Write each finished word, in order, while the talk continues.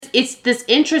it's this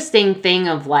interesting thing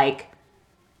of like,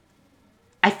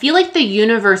 I feel like the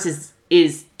universe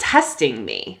is testing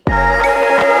me.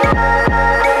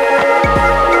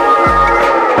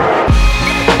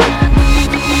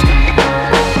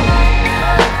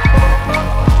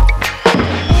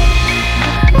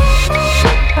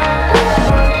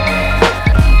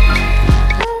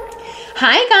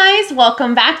 Hi guys,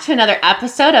 welcome back to another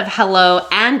episode of Hello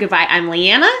and Goodbye. I'm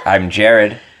Leanna. I'm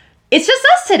Jared. It's just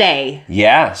us today.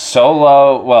 Yeah,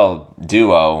 solo, well,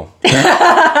 duo.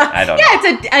 I don't know.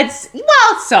 Yeah, it's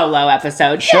solo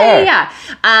episode. Sure. Yeah.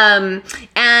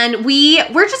 And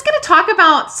we're just going to talk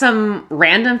about some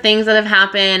random things that have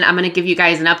happened. I'm going to give you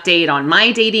guys an update on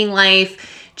my dating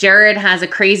life. Jared has a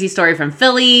crazy story from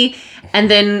Philly. And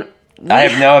then I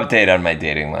have no update on my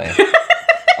dating life.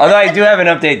 Although I do have an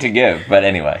update to give, but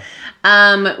anyway.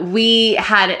 We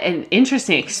had an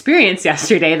interesting experience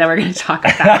yesterday that we're going to talk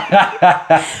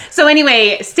about. So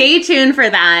anyway, stay tuned for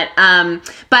that.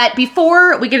 But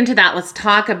before we get into that, let's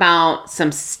talk about some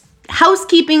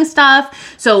housekeeping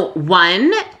stuff. So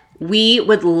one, we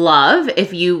would love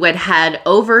if you would head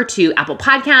over to Apple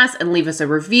Podcasts and leave us a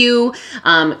review.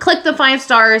 Click the 5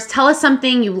 stars. Tell us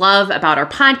something you love about our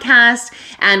podcast.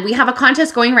 And we have a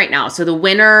contest going right now. So the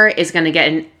winner is going to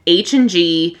get an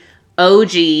H&G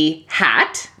OG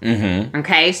hat. Mm-hmm.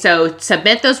 Okay, so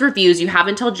submit those reviews. You have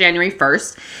until January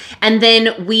 1st. And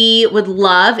then we would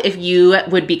love if you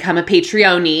would become a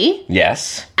Patreonee.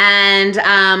 Yes. And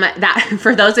that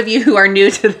for those of you who are new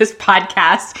to this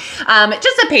podcast,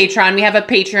 just a Patreon. We have a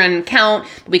Patreon account.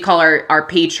 We call our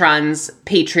patrons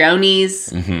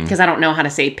Patreonies because I don't know how to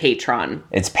say patron.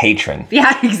 It's patron.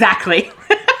 Yeah, exactly.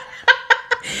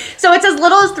 So it's as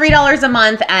little as $3 a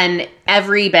month, and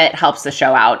every bit helps the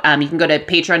show out. You can go to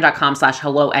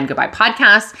patreon.com/hello and goodbye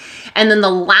podcast. And then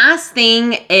the last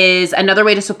thing is another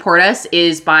way to support us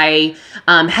is by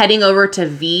heading over to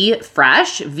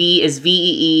VeeFresh. V is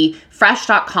VEE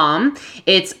fresh.com.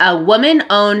 It's a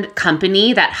woman-owned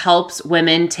company that helps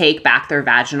women take back their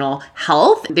vaginal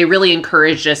health. They really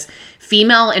encourage just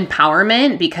female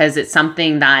empowerment because it's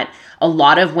something that a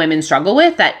lot of women struggle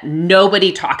with that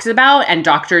nobody talks about, and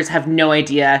doctors have no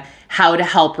idea how to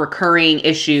help recurring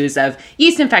issues of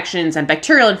yeast infections and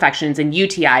bacterial infections and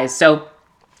UTIs. So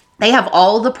they have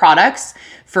all the products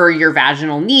for your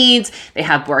vaginal needs. They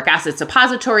have boric acid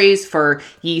suppositories for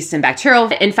yeast and bacterial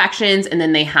infections, and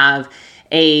then they have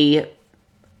a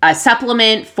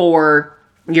supplement for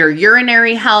your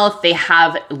urinary health. They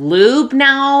have lube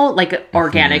now, like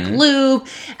organic lube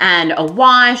and a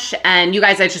wash. And you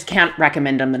guys, I just can't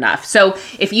recommend them enough. So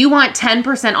if you want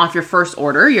 10% off your first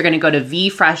order, you're going to go to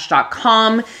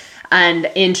VeeFresh.com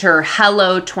and enter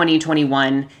Hello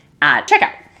 2021 at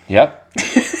checkout. Yep.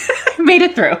 Made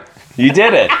it through. You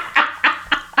did it.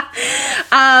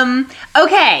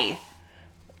 Okay.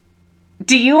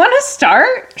 Do you want to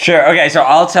start? Sure. Okay, so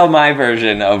I'll tell my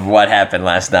version of what happened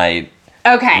last night.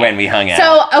 Okay. When we hung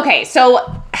out.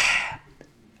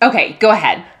 Okay, go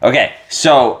ahead. Okay,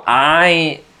 so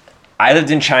I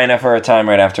lived in China for a time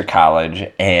right after college,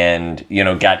 and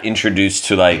got introduced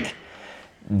to like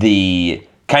the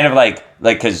kind of like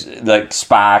because like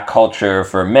spa culture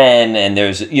for men, and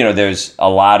there's a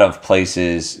lot of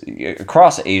places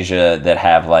across Asia that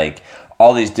have like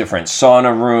all these different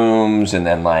sauna rooms, and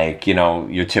then like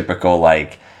your typical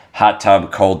like hot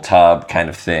tub, cold tub kind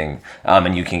of thing.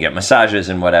 And you can get massages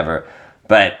and whatever.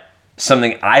 But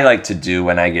something I like to do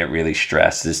when I get really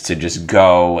stressed is to just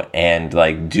go and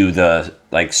like do the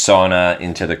like sauna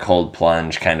into the cold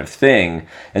plunge kind of thing.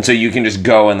 And so you can just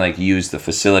go and like use the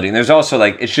facility. And there's also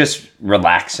like, it's just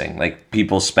relaxing. Like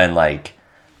people spend like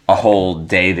a whole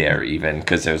day there even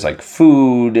because there's like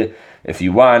food if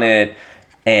you want it.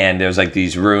 And there's like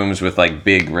these rooms with like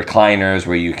big recliners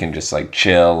where you can just like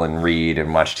chill and read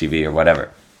and watch TV or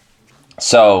whatever.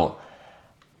 So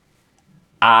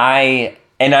I've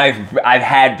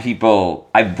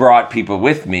brought people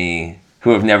with me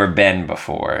who have never been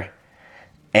before.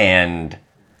 And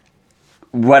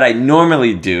what I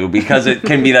normally do, because it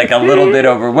can be like a little bit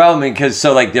overwhelming, because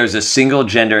so like there's a single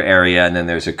gender area and then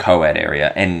there's a co-ed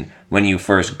area. And when you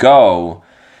first go,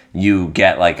 you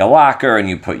get like a locker and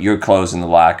you put your clothes in the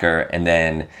locker, and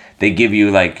then they give you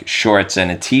like shorts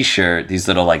and a t-shirt, these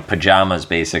little like pajamas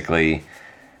basically,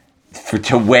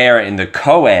 to wear in the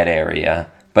co-ed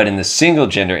area. But in the single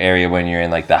gender area, when you're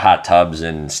in like the hot tubs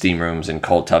and steam rooms and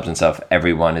cold tubs and stuff,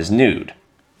 everyone is nude.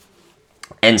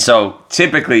 And so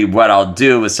typically what I'll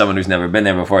do with someone who's never been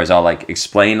there before is I'll like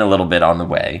explain a little bit on the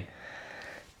way.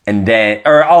 And then,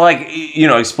 or I'll like,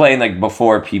 explain like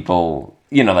before people,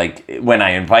 like when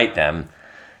I invite them,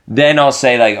 then I'll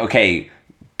say like, okay,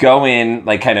 go in,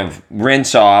 like kind of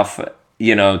rinse off,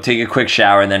 you know, take a quick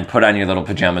shower, and then put on your little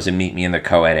pajamas and meet me in the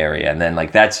co-ed area. And then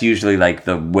like that's usually like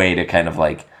the way to kind of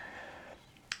like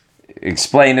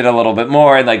explain it a little bit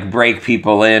more and like break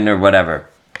people in or whatever.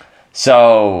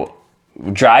 So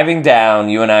driving down,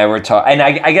 you and I were talking, and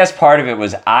I guess part of it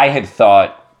was I had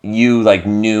thought you like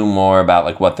knew more about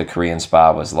like what the Korean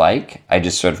spa was like. I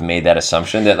just sort of made that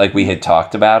assumption that like we had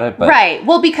talked about it, but right.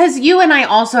 Well, because you and I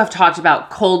also have talked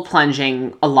about cold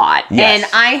plunging a lot. Yes.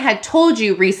 And I had told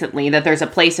you recently that there's a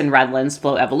place in Redlands,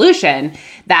 Flow Evolution,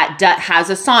 that has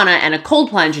a sauna and a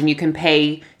cold plunge, and you can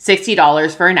pay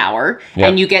 $60 for an hour, Yep.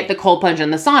 and you get the cold plunge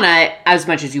and the sauna as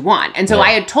much as you want. And so Yeah.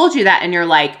 I had told you that, and you're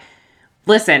like,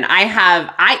 listen,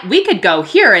 we could go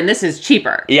here and this is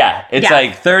cheaper. yeah, it's Yeah.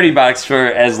 like $30 for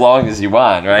as long as you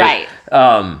want, right?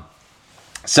 Right.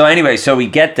 So anyway, so we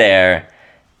get there,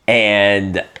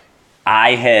 and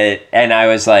I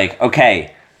was like,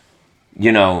 okay,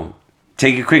 you know,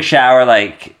 take a quick shower,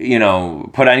 like, you know,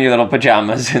 put on your little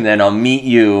pajamas, and then I'll meet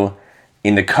you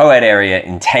in the co-ed area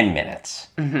in 10 minutes.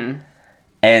 Mm-hmm.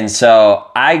 And so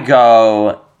I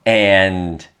go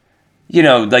and, you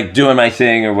know, like doing my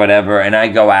thing or whatever, and I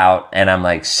go out and I'm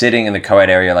like sitting in the co-ed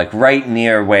area, like right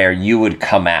near where you would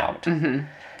come out. Mm-hmm.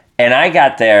 And I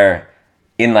got there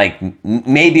in like,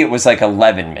 maybe it was like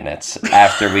 11 minutes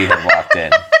after we had walked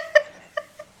in.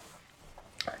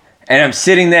 And I'm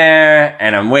sitting there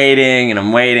and I'm waiting,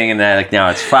 and then like now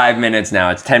it's 5 minutes, now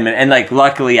it's 10 minutes. And like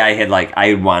luckily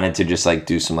I wanted to just like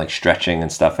do some like stretching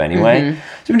and stuff anyway. Mm-hmm.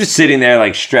 So I'm just sitting there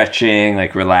like stretching,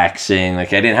 like relaxing. Like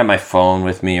I didn't have my phone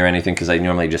with me or anything because I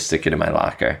normally just stick it in my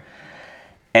locker.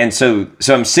 And so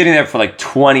I'm sitting there for like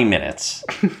 20 minutes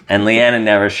and Leanna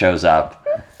never shows up.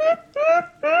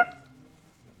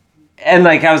 And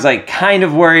like I was like kind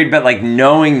of worried, but like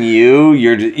knowing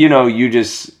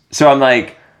so I'm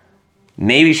like,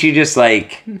 maybe she just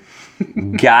like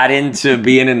got into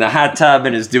being in the hot tub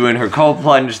and is doing her cold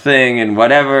plunge thing and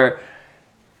whatever.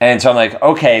 And so I'm like,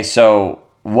 okay, so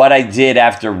what I did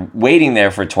after waiting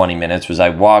there for 20 minutes was I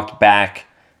walked back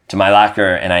to my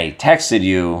locker and I texted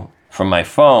you from my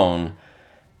phone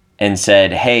and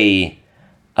said, hey,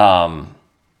 I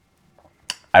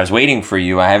was waiting for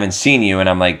you. I haven't seen you. And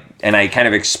I'm like, and I kind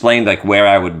of explained like where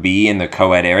I would be in the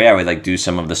co-ed area. I would like do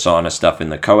some of the sauna stuff in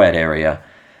the co-ed area.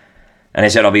 And I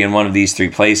said, I'll be in one of these 3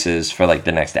 places for like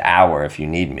the next hour if you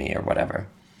need me or whatever.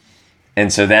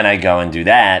 And so then I go and do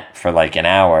that for like an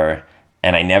hour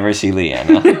and I never see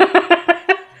Leanna.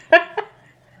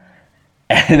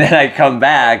 And then I come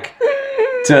back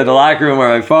to the locker room where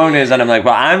my phone is and I'm like,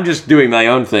 well, I'm just doing my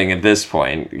own thing at this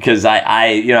point because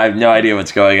I have no idea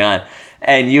what's going on.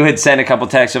 And you had sent a couple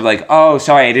texts of like, oh,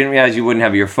 sorry, I didn't realize you wouldn't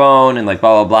have your phone and like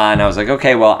blah, blah, blah. And I was like,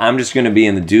 okay, well, I'm just going to be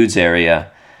in the dudes area.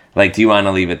 Like, do you want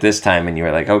to leave at this time? And you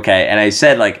were like, okay. And I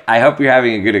said, like, I hope you're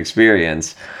having a good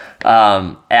experience.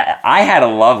 I had a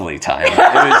lovely time. It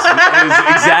was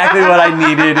exactly what I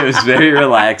needed. It was very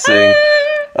relaxing.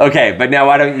 Okay, but now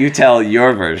why don't you tell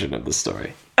your version of the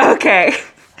story? Okay.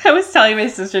 I was telling my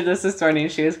sister this morning.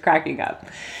 She was cracking up.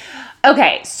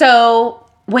 Okay, so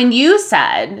when you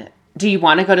said, do you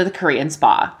want to go to the Korean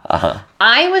spa? Uh-huh.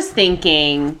 I was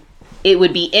thinking it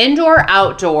would be indoor,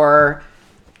 outdoor,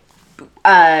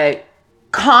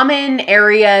 common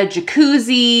area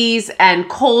jacuzzis and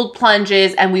cold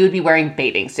plunges, and we would be wearing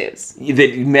bathing suits.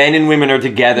 The men and women are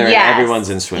together and everyone's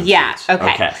in swimsuits. Yeah,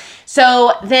 okay.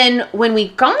 So then when we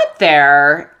got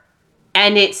there,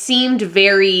 and it seemed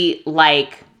very,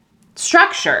 like,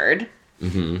 structured,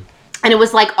 and it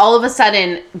was like all of a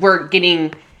sudden we're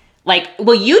getting, like,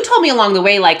 well, you told me along the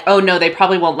way, like, oh, no, they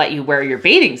probably won't let you wear your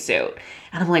bathing suit.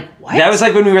 And I'm like, what? That was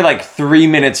like when we were like 3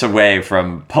 minutes away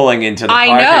from pulling into the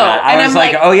parking lot. I was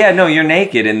like, oh yeah, no, you're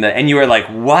naked. And you were like,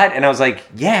 what? And I was like,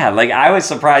 yeah, like I was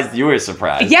surprised you were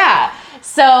surprised. Yeah.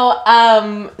 So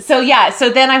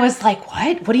then I was like,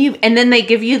 what? What do you, and then they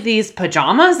give you these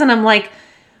pajamas and I'm like,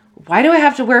 why do I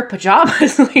have to wear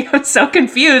pajamas? Like, I'm so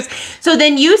confused. So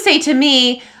then you say to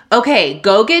me, okay,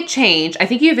 go get change. I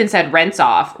think you even said rinse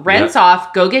off,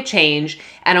 go get change,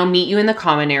 and I'll meet you in the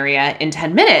common area in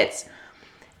 10 minutes.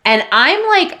 And I'm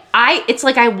like, it's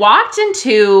like I walked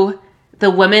into the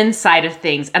women's side of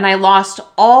things and I lost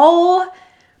all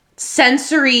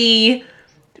sensory,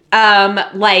 what's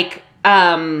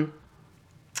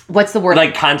the word?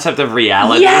 Like concept of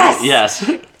reality? Yes. Yes.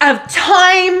 Of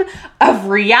time, of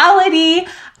reality.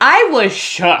 I was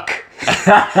shook.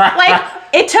 Like,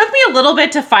 it took me a little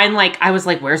bit to find, like, I was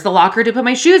like, where's the locker to put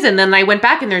my shoes in? Then I went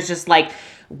back and there's just like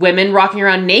women walking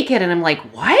around naked, and I'm like,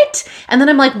 what? And then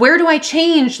I'm like, where do I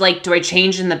change? Like, do I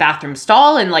change in the bathroom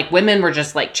stall? And like women were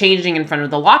just like changing in front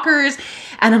of the lockers,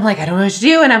 and I'm like, I don't know what to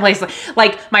do. And I'm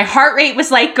like my heart rate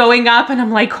was like going up, and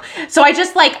I'm like, so I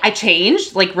just like, I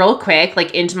changed like real quick,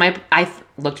 like into my, I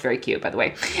looked very cute, by the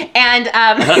way. And,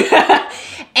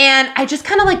 and I just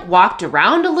kind of like walked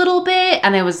around a little bit,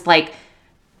 and I was like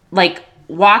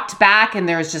walked back, and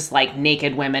there was just like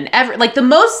naked women, like the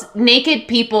most naked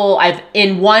people I've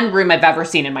in one room I've ever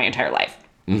seen in my entire life.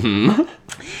 Mm-hmm.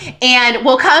 And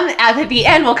we'll come at the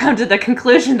end, we'll come to the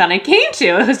conclusion that I came to.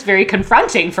 It was very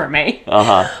confronting for me.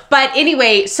 But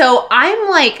anyway, so I'm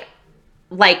like,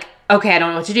 okay, I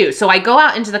don't know what to do. So I go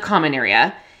out into the common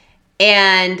area,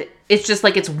 and it's just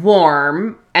like, it's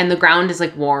warm, and the ground is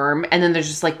like warm, and then there's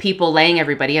just like people laying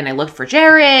everybody, and I looked for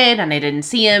Jared and I didn't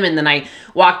see him, and then I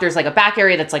walked, there's like a back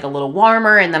area that's like a little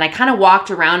warmer, and then I kind of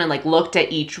walked around and like looked at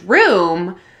each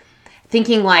room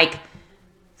thinking like,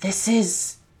 this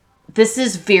is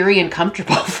very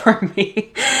uncomfortable for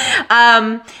me.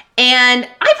 And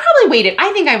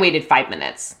I think I waited 5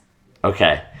 minutes.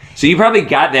 Okay. So you probably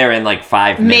got there in like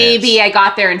 5 minutes. Maybe I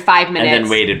got there in 5 minutes. And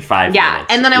then waited 5 minutes. Yeah.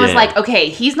 And then I was like, okay,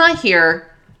 he's not here.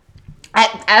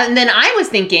 And then I was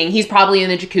thinking he's probably in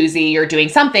the jacuzzi or doing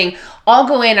something. I'll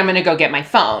go in. I'm going to go get my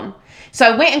phone. So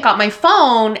I went and got my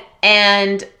phone,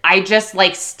 and I just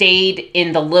like stayed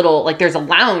in the little, like there's a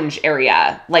lounge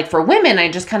area like for women.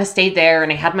 I just kind of stayed there, and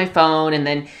I had my phone, and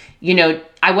then, you know,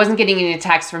 I wasn't getting any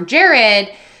texts from Jared.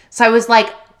 So I was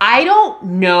like, I don't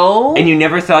know. And you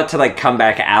never thought to like come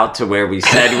back out to where we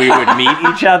said we would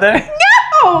meet each other?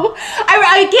 No.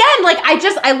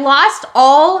 I lost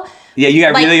all. Yeah, you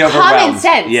got like, really overwhelmed. Common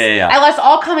sense. Yeah. I lost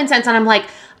all common sense, and I'm like,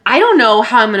 I don't know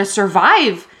how I'm going to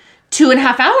survive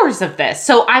 2.5 hours of this.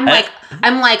 So I'm like,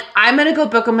 I'm going to go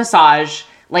book a massage.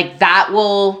 Like that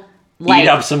will like eat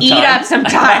up some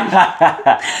time.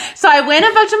 So I went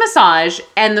and booked a massage,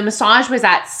 and the massage was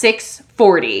at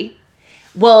 6:40.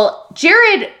 Well,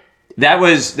 Jared... That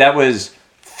was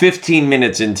 15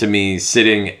 minutes into me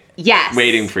sitting... Yes.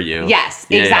 Waiting for you. Yes,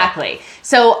 exactly. Yeah.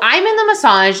 So I'm in the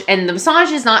massage, and the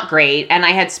massage is not great, and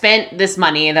I had spent this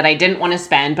money that I didn't want to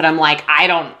spend, but I'm like, I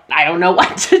don't know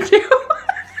what to do.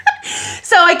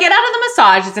 So I get out of the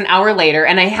massage, it's an hour later,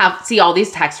 and I see all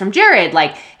these texts from Jared,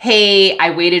 like, hey,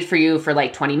 I waited for you for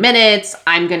like 20 minutes.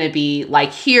 I'm going to be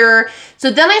like here. So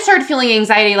then I started feeling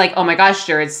anxiety, like, oh my gosh,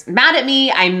 Jared's mad at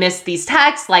me. I missed these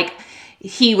texts. Like,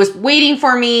 he was waiting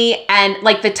for me. And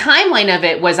like the timeline of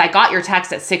it was, I got your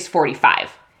text at 6:45,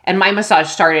 and my massage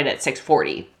started at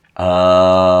 6:40.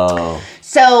 Oh.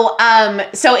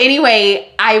 So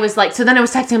anyway, I was like, so then I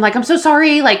was texting him like, I'm so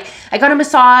sorry. Like, I got a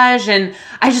massage, and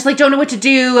I just like don't know what to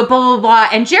do, blah, blah, blah.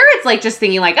 And Jared's like just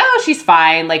thinking like, oh, she's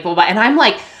fine, like, blah, blah. And I'm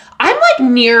like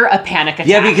near a panic attack.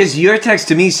 Yeah, because your text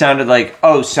to me sounded like,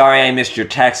 oh, sorry, I missed your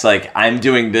text. Like, I'm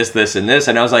doing this, and this.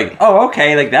 And I was like, oh,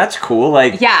 okay, like, that's cool.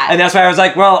 Like, yeah. And that's why I was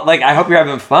like, well, like, I hope you're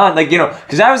having fun. Like, you know,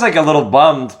 because I was like a little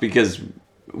bummed because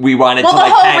we wanted to like hang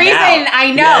out. Well, the whole reason,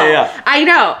 I know. I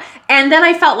know. And then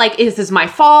I felt like, is this my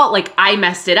fault? Like, I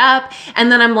messed it up. And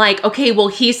then I'm like, okay, well,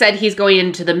 he said he's going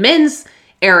into the men's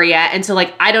area. And so,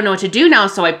 like, I don't know what to do now.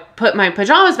 So I put my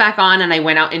pajamas back on, and I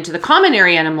went out into the common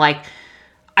area, and I'm like,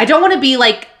 I don't want to be,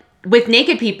 like, with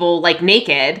naked people, like,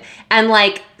 naked. And,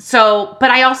 like, so, but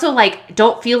I also, like,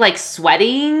 don't feel like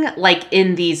sweating, like,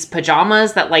 in these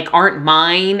pajamas that, like, aren't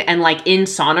mine, and, like, in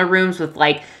sauna rooms with,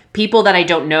 like, people that I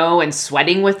don't know, and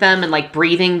sweating with them, and like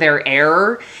breathing their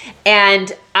air. And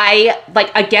I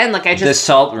like, again, like I just... The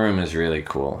salt room is really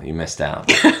cool. You missed out.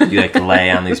 You like lay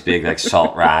on these big like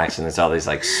salt racks, and it's all these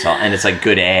like salt, and it's like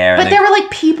good air. But there were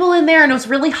like people in there, and it was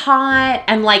really hot.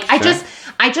 And like, sure.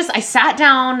 I sat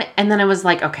down, and then I was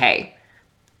like, okay,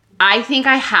 I think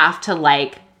I have to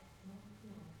like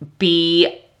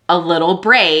be a little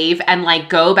brave and like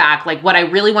go back. Like what I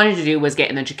really wanted to do was get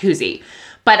in the jacuzzi.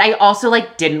 But I also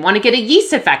like didn't want to get a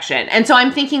yeast infection. And so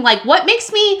I'm thinking like, what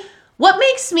makes me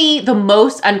the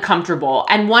most uncomfortable?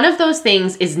 And one of those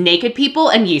things is naked people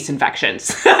and yeast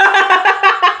infections.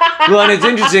 Well, and it's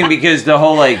interesting because the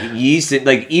whole like yeast,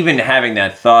 like even having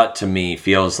that thought to me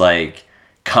feels like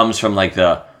comes from like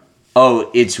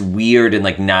it's weird and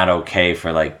like not okay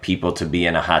for like people to be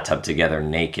in a hot tub together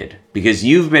naked, because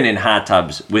you've been in hot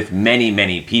tubs with many,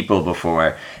 many people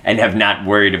before and have not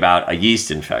worried about a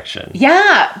yeast infection.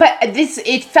 Yeah, but I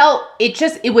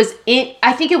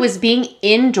think it was being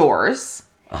indoors,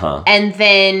 and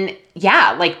then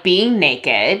like being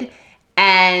naked,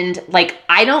 and like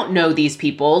I don't know these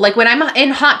people. Like when I'm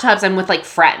in hot tubs, I'm with like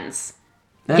friends.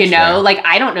 you know, fair. like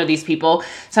I don't know these people.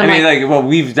 So I I'm mean, like, well,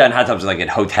 we've done hot tubs like at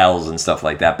hotels and stuff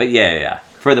like that. But yeah.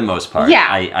 For the most part, Yeah.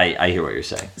 I hear what you're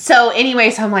saying. So anyway,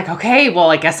 so I'm like, okay,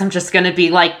 well, I guess I'm just gonna be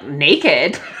like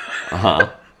naked.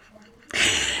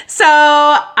 So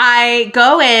I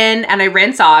go in and I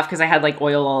rinse off because I had like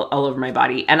oil all over my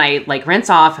body, and I like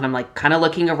rinse off and I'm like kind of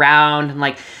looking around and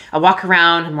like I walk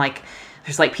around and like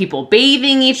there's like people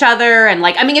bathing each other and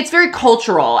like, I mean, it's very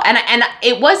cultural, and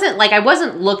it wasn't like I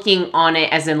wasn't looking on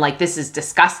it as in like this is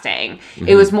disgusting.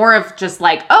 It was more of just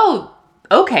like, oh,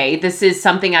 okay, this is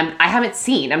something I haven't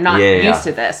seen. I'm not used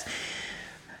to this.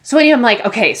 So anyway, I'm like,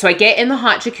 okay, so I get in the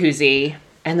hot jacuzzi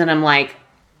and then I'm like,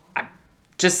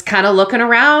 just kind of looking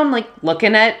around, like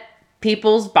looking at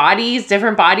people's bodies,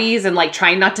 different bodies, and like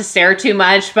trying not to stare too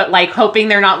much, but like hoping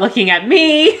they're not looking at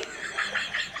me.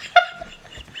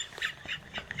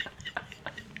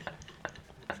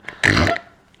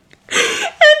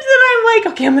 Like,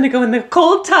 okay, I'm gonna go in the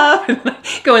cold tub and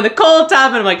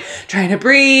I'm like trying to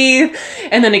breathe,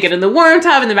 and then I get in the warm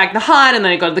tub and then back to the hot, and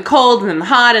then I go to the cold and then the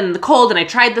hot and then the cold, and I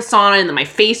tried the sauna and then my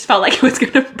face felt like it was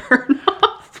gonna burn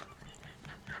off.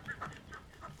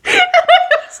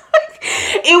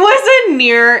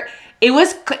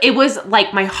 It was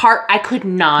like my heart, I could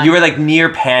not. You were like near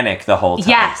panic the whole time.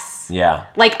 Yes. Yeah.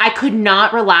 Like I could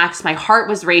not relax. My heart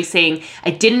was racing.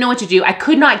 I didn't know what to do. I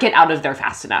could not get out of there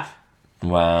fast enough.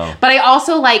 Wow. But I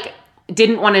also like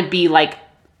didn't want to be like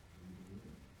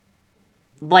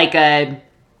a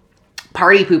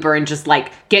party pooper and just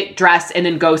like get dressed and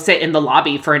then go sit in the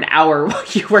lobby for an hour while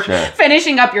you were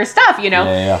finishing up your stuff, you know?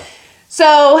 Yeah.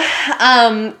 So,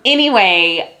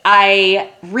 anyway,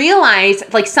 I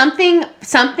realized like something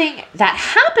that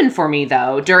happened for me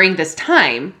though during this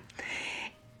time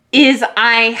is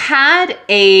I had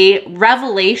a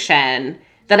revelation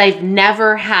that I've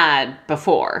never had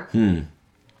before.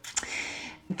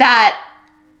 That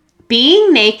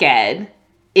being naked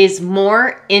is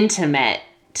more intimate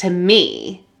to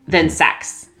me than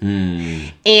sex.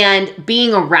 And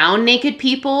being around naked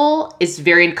people is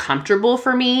very uncomfortable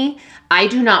for me. I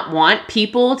do not want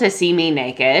people to see me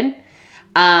naked.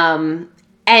 And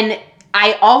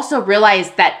I also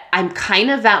realized that I'm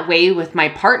kind of that way with my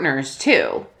partners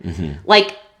too.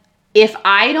 Like, if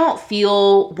I don't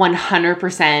feel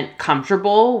 100%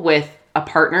 comfortable with a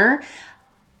partner,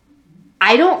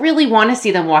 I don't really want to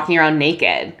see them walking around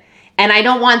naked. And I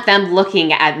don't want them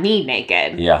looking at me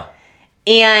naked. Yeah.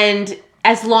 And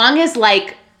as long as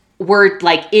like we're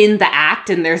like in the act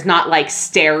and there's not like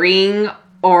staring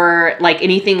or like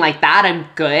anything like that, I'm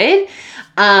good.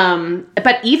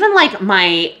 But even like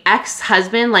my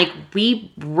ex-husband, like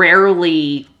we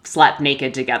rarely slept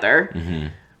naked together.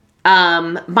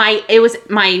 My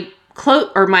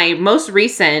most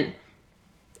recent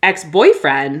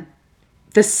ex-boyfriend,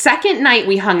 the second night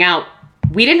we hung out,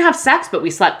 we didn't have sex, but we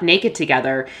slept naked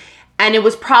together. And it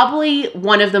was probably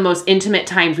one of the most intimate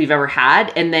times we've ever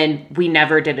had. And then we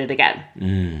never did it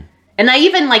again. And I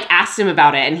even like asked him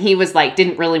about it, and he was like,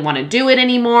 didn't really want to do it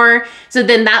anymore. So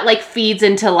then that like feeds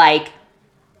into like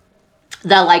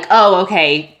the like, oh,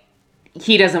 okay,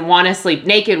 he doesn't want to sleep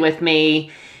naked with me.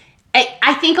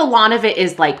 I think a lot of it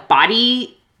is like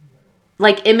body,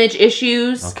 like image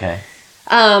issues. Okay.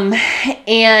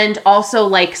 And also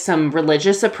like some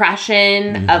religious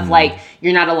oppression of like,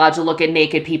 you're not allowed to look at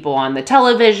naked people on the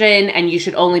television, and you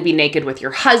should only be naked with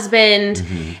your husband.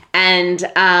 And,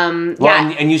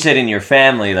 and you said in your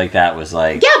family, like that was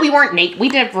like, we weren't naked. We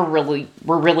never really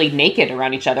were really naked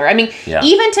around each other. I mean,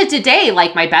 even to today,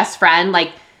 like my best friend,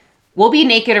 like we'll be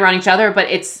naked around each other, but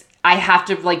I have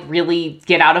to like really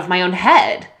get out of my own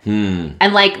head.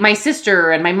 And like my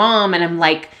sister and my mom, and I'm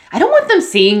like, I don't want them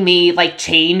seeing me like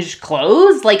change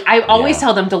clothes. Like I always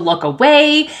tell them to look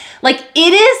away. Like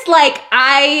it is like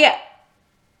I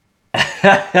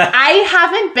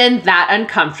haven't been that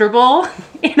uncomfortable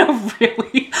in a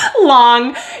really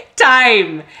long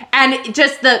time. And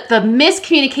just the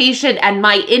miscommunication and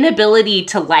my inability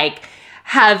to like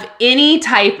have any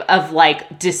type of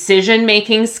like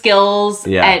decision-making skills.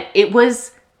 And it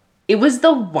was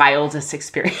the wildest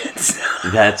experience.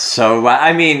 That's so,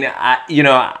 I mean,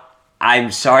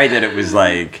 I'm sorry that it was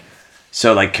like,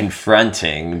 so like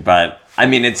confronting, but I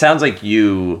mean, it sounds like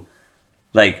you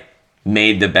like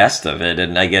made the best of it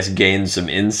and I guess gained some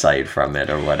insight from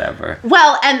it or whatever.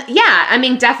 Well, and yeah, I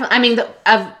mean, definitely, I mean,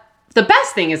 the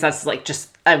best thing is that's like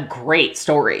just a great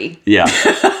story. Yeah.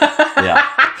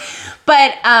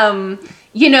 But,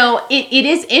 it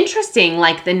is interesting,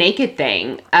 like the naked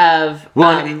thing of...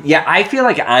 Well, I feel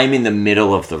like I'm in the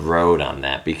middle of the road on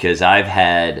that because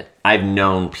I've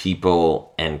known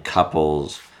people and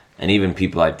couples and even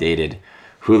people I've dated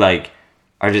who like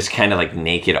are just kind of like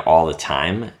naked all the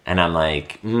time, and I'm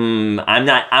like, I'm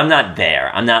not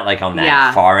there. I'm not like on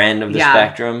that far end of the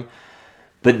spectrum.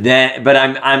 But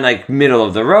I'm like middle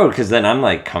of the road, because then I'm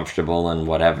like comfortable and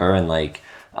whatever, and like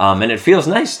and it feels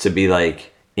nice to be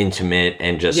like intimate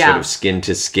and just sort of skin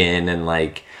to skin, and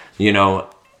like, you know.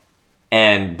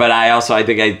 And but I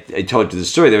think I told you the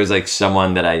story. There was like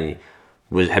someone that I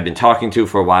had been talking to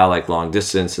for a while, like long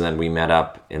distance, and then we met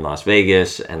up in Las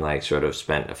Vegas and like sort of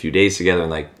spent a few days together.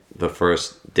 And like the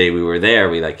first day we were there,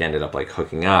 we like ended up like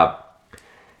hooking up.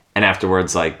 And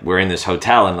afterwards, like we're in this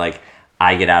hotel, and like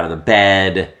I get out of the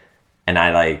bed, and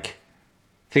I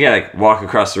think I like walk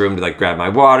across the room to like grab my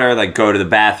water, like go to the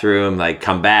bathroom, like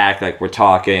come back, like we're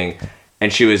talking,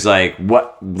 and she was like,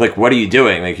 what are you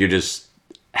doing? Like, you're just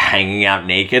hanging out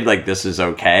naked, like this is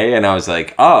okay? And I was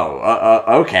like,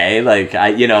 okay, like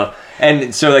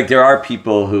and so like there are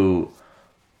people who,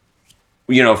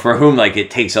 for whom like it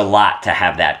takes a lot to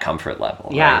have that comfort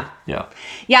level. Yeah. Right?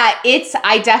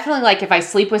 I definitely, like, if I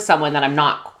sleep with someone that I'm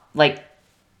not like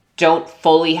don't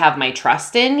fully have my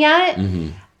trust in yet,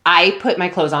 I put my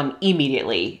clothes on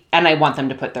immediately, and I want them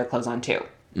to put their clothes on too.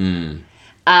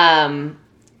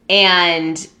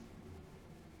 And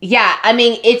yeah, I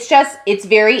mean, it's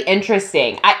very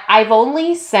interesting. I've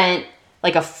only sent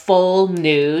like a full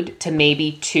nude to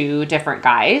maybe 2 different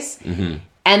guys,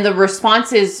 and the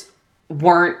responses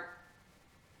weren't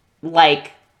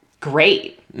like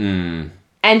great. And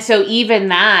so even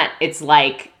that, it's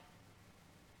like,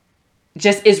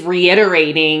 just is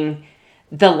reiterating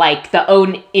the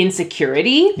own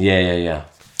insecurity. Yeah.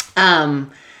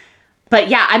 But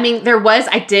yeah, I mean,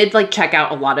 I did like check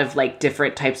out a lot of like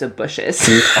different types of bushes.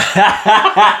 I'm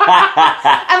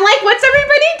like, what's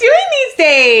everybody doing these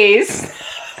days?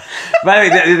 By the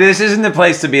way, this isn't the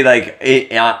place to be like,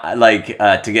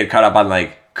 to get caught up on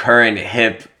like current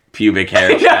hip pubic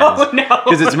hair trends. No.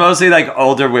 Because it's mostly like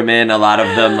older women, a lot of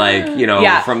them like,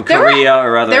 from Korea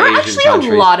or other Asian countries. There were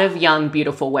actually a lot of young,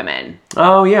 beautiful women.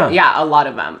 Oh, yeah. Yeah, a lot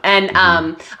of them. And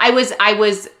I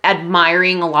was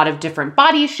admiring a lot of different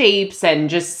body shapes and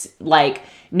just like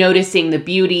noticing the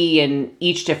beauty in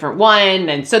each different one.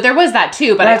 And so there was that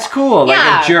too. But that's cool. Yeah.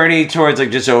 Like a journey towards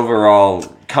like just overall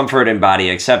comfort and body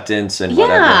acceptance and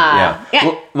whatever.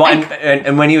 Yeah. Well,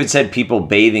 and when you had said people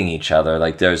bathing each other,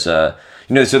 like there's a...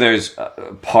 so there's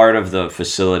a part of the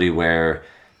facility where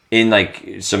in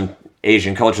like some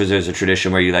Asian cultures, there's a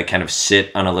tradition where you like kind of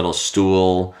sit on a little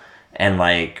stool and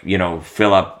like,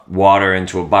 fill up water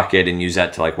into a bucket and use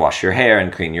that to like wash your hair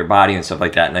and clean your body and stuff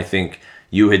like that. And I think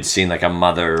you had seen like a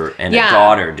mother and a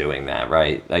daughter doing that,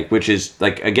 right? Like, which is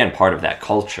like, again, part of that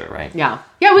culture, right? Yeah.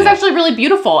 Yeah, it was actually really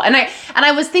beautiful. And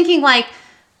I was thinking like,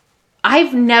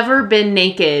 I've never been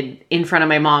naked in front of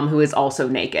my mom, who is also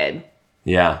naked.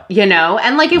 Yeah.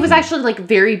 And like, it was actually like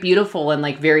very beautiful and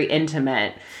like very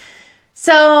intimate.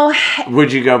 So.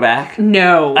 Would you go back?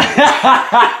 No.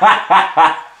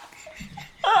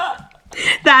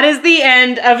 That is the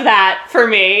end of that for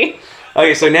me.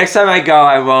 Okay, so next time I go,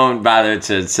 I won't bother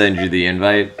to send you the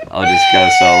invite. I'll just go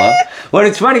solo. Well,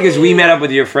 it's funny because we met up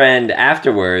with your friend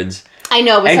afterwards. I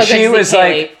know, it was and so good she to was see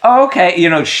Kaylee. like, oh,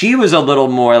 okay. She was a little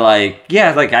more like,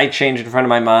 yeah, like I changed in front of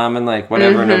my mom and like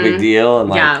whatever, no big deal. And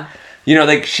like,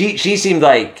 like she seemed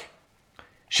like,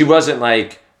 she wasn't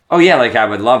like, oh yeah, like I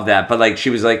would love that. But like, she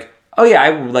was like, oh yeah, I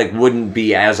like wouldn't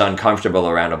be as uncomfortable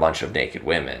around a bunch of naked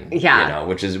women. Yeah.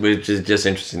 Which is just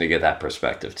interesting to get that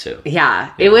perspective too.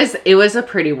 Yeah. It was a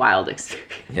pretty wild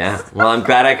experience. Yeah. Well, I'm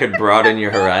glad I could broaden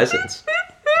your horizons.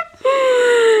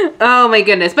 Oh my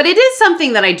goodness. But it is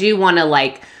something that I do want to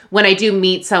like, when I do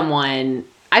meet someone,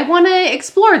 I want to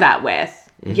explore that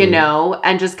with,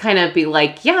 and just kind of be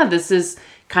like, yeah, this is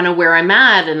kind of where I'm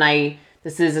at. And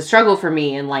this is a struggle for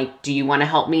me. And like, do you want to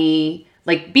help me,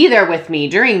 like, be there with me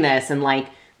during this? And like,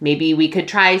 maybe we could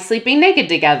try sleeping naked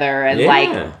together. And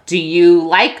like, do you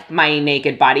like my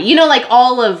naked body? Like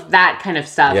all of that kind of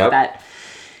stuff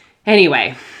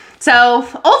anyway. So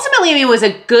ultimately, I mean, it was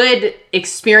a good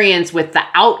experience with the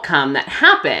outcome that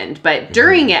happened, but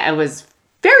during it, I was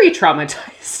very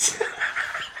traumatized.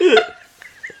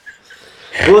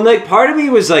 Well, and like part of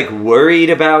me was like worried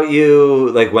about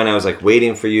you, like when I was like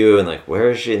waiting for you and like,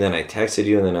 where is she? And then I texted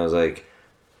you and then I was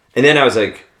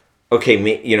like, okay,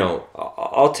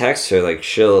 I'll text her, like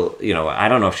she'll, I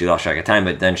don't know if she lost track of time,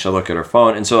 but then she'll look at her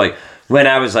phone. And so like when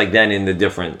I was like then in the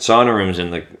different sauna rooms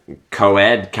in the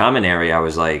co-ed common area, I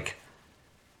was like,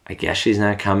 I guess she's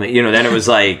not coming. Then it was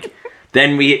like,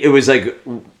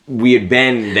 we had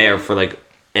been there for like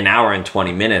an hour and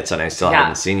 20 minutes and I still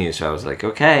hadn't seen you. So I was like,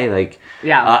 okay, like,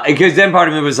 because then part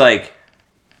of me was like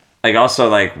also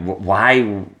like,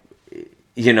 why,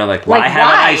 you know, like, why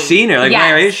haven't I seen her? Like,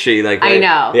 where is she? Like, I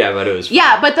know. Yeah, but it was fun.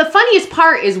 Yeah, but the funniest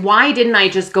part is, why didn't I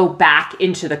just go back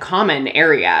into the common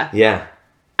area? Yeah.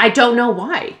 I don't know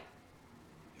why.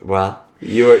 Well,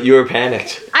 you were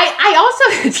panicked. I also,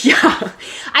 yeah.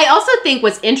 I also think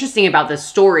what's interesting about this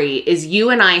story is you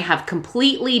and I have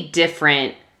completely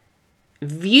different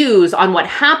views on what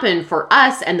happened for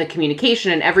us and the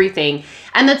communication and everything.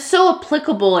 And that's so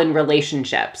applicable in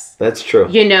relationships. That's true.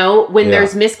 You know, when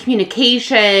there's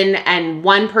miscommunication and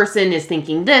one person is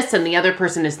thinking this and the other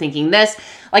person is thinking this.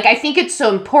 Like, I think it's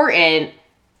so important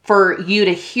for you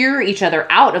to hear each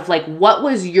other out of, like, what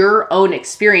was your own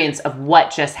experience of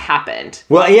what just happened.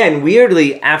 Well, yeah, and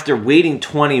weirdly, after waiting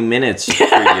 20 minutes for you,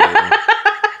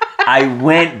 I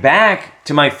went back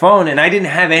to my phone and I didn't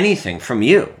have anything from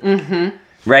you. Mm-hmm.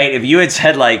 Right? If you had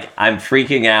said, like, I'm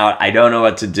freaking out, I don't know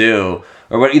what to do,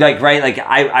 or what, like, right? Like,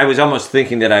 I was almost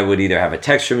thinking that I would either have a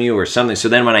text from you or something. So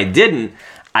then when I didn't,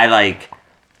 I, like,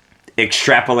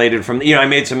 extrapolated from, you know, I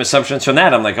made some assumptions from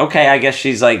that. I'm like, okay, I guess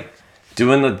she's, like,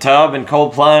 doing the tub and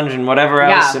cold plunge and whatever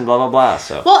else and blah, blah, blah.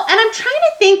 So. Well, and I'm trying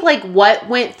to think, like, what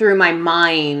went through my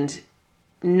mind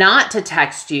not to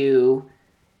text you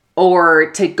or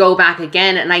to go back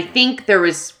again. And I think there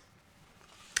was,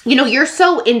 you know, you're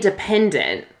so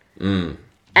independent. And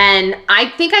I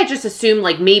think I just assumed,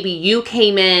 like, maybe you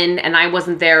came in and I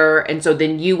wasn't there. And so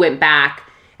then you went back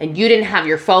and you didn't have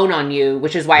your phone on you,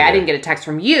 which is why I didn't get a text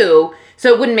from you.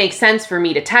 So it wouldn't make sense for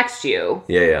me to text you.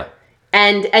 Yeah, yeah.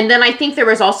 And then I think there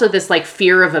was also this, like,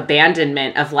 fear of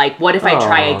abandonment of, like, what if I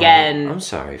try again? I'm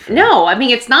sorry for No, I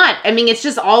mean, it's not. I mean, it's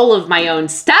just all of my own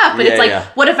stuff. But it's like,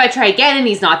 what if I try again and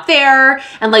he's not there?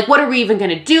 And, like, what are we even going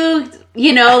to do?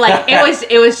 You know, like,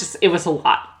 it was a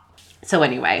lot. So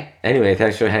anyway. Anyway,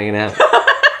 thanks for hanging out.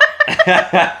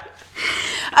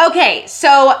 Okay,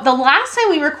 so the last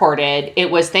time we recorded,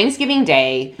 it was Thanksgiving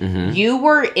Day. Mm-hmm. You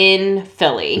were in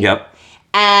Philly. Yep.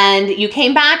 And you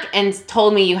came back and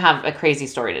told me you have a crazy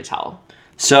story to tell.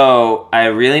 So I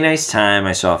had a really nice time.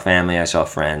 I saw family. I saw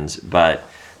friends. But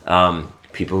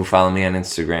people who follow me on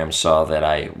Instagram saw that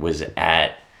I was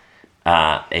at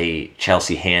a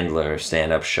Chelsea Handler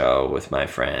stand-up show with my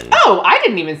friend. Oh, I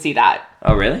didn't even see that.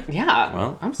 Oh, really? Yeah.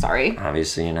 Well, I'm sorry.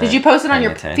 Obviously, you know. Did you post it on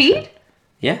your feed?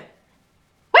 Yeah.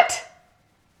 What?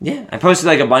 Yeah, I posted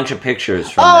like a bunch of pictures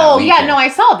from that weekend. Yeah, no, I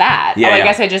saw that. Yeah, I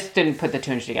guess I just didn't put the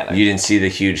two and two together. You didn't see the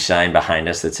huge sign behind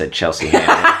us that said Chelsea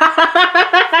Handler?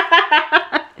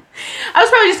 I was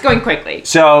probably just going quickly.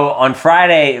 So on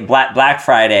Friday, Black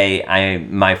Friday,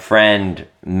 my friends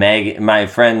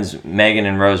Megan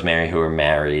and Rosemary, who are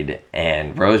married,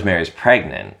 and Rosemary's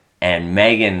pregnant, and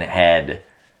Megan and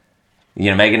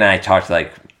I talked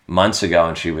like months ago,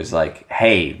 and she was like,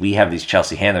 "Hey, we have these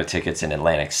Chelsea Handler tickets in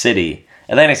Atlantic City."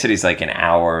 Atlantic City's like an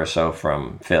hour or so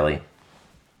from Philly.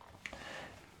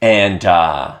 And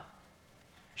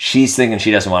she's thinking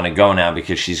she doesn't want to go now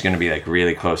because she's going to be like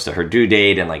really close to her due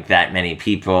date and like that many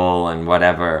people and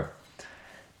whatever.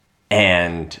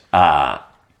 And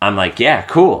I'm like, yeah,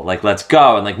 cool. Like, let's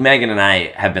go. And like Megan and I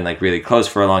have been like really close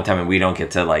for a long time and we don't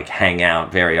get to like hang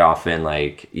out very often.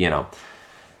 Like, you know,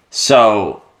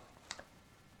 so,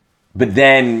 but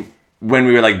then when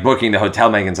we were like booking the hotel,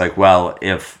 Megan's like, well,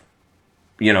 if,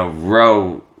 you know,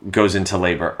 Ro goes into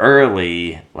labor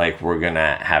early, like we're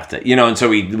gonna have to, you know, and so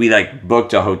we like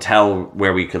booked a hotel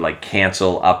where we could like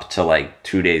cancel up to like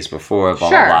 2 days before,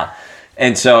 blah, blah, blah.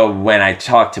 And so when I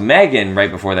talked to Megan right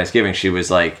before Thanksgiving, she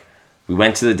was like, we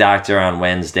went to the doctor on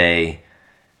Wednesday.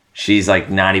 She's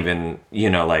like, not even, you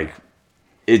know, like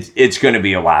it's gonna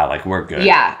be a while. Like we're good.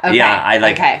 Yeah. Okay.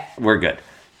 Yeah. We're good.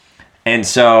 And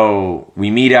so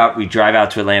we meet up, we drive out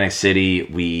to Atlantic City,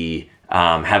 we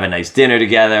have a nice dinner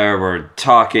together. We're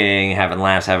talking, having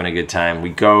laughs, having a good time. We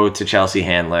go to Chelsea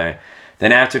Handler.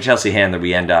 Then after Chelsea Handler,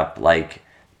 we end up like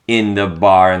in the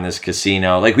bar in this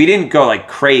casino. Like we didn't go like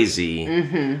crazy,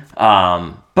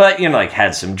 but you know, like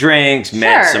had some drinks,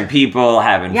 met some people,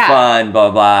 having fun,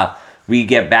 blah blah. We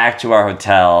get back to our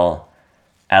hotel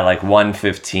at like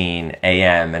 1:15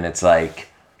 a.m. and it's like,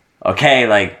 okay,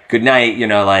 like good night, you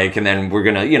know, like, and then we're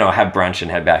gonna, you know, have brunch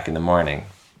and head back in the morning.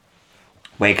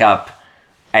 Wake up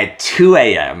at 2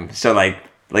 a.m. So like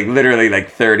literally like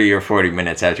 30 or 40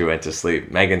 minutes after we went to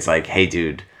sleep, Megan's like, hey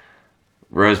dude,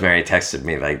 Rosemary texted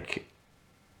me like,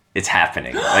 it's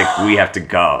happening. Like we have to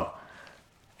go.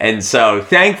 And so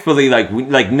thankfully, like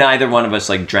neither one of us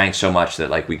like drank so much that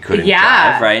like we couldn't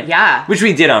drive, right? Yeah. Which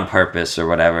we did on purpose or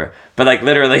whatever. But like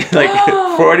literally like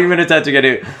 40 minutes after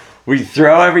getting, we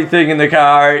throw everything in the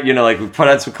car, you know, like we put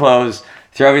on some clothes,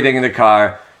 throw everything in the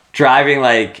car, driving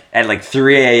like at like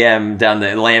 3 a.m. down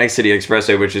the Atlantic City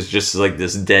Expressway, which is just like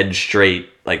this dead straight,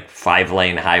 like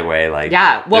 5-lane highway. Like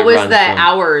yeah. What was the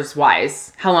hours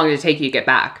wise? How long did it take you to get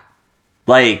back?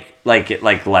 Like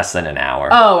less than an hour.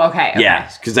 Oh, okay. Yeah,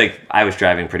 because like I was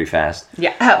driving pretty fast.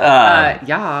 Yeah.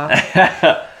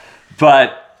 Yeah.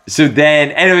 But so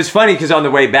then, and it was funny because on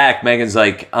the way back, Megan's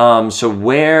like, so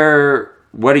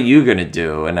what are you gonna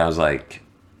do? And I was like,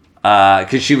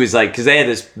 because she was like, because they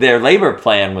had their labor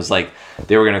plan was like,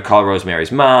 they were gonna call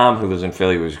Rosemary's mom, who lives in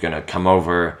Philly, was gonna come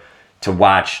over to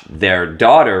watch their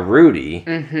daughter, Rudy,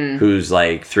 who's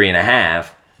like 3.5.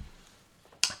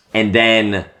 And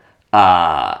then,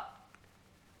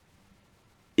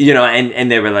 you know,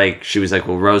 and they were like, she was like,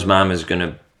 well, Rose mom is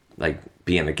gonna like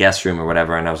be in the guest room or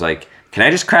whatever. And I was like, can I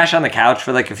just crash on the couch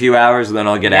for like a few hours and then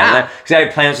I'll get out of there? Because I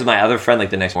had plans with my other friend like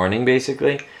the next morning,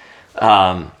 basically.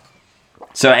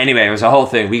 So anyway, it was a whole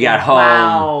thing. We got home.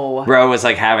 Wow. Ro was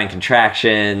like having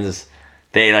contractions.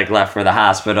 They like left for the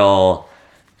hospital.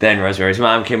 Then Rosemary's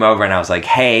mom came over and I was like,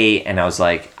 hey. And I was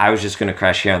like, I was just going to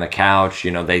crash here on the couch.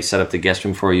 You know, they set up the guest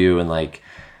room for you. And like,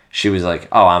 she was like,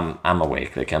 oh, I'm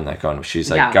awake. Like, I'm not going. She's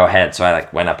like, go ahead. So I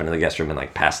like went up into the guest room and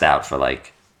like passed out for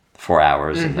like 4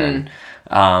 hours. And then,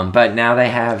 but now they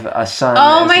have a son.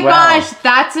 Oh my gosh.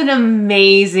 That's an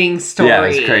amazing story. Yeah,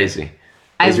 it's crazy.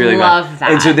 I really love that.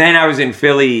 And so then I was in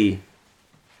Philly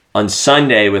on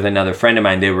Sunday with another friend of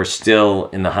mine. They were still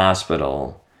in the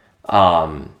hospital.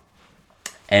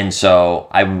 And so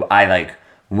I like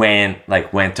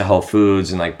went to Whole Foods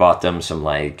and like bought them some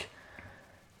like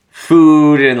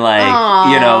food and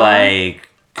like, you know, like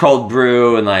cold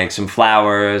brew and like some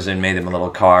flowers and made them a little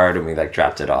card and we like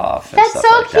dropped it off. And that's stuff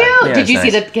so like cute. That. Yeah, Did you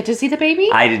nice. get to see the baby?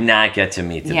 I did not get to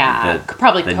meet the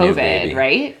probably the COVID, new baby.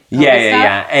 right? COVID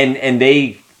Yeah. And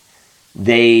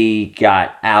they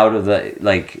got out of the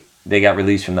like they got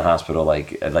released from the hospital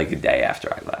like a day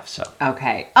after I left. So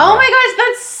okay. Oh my gosh,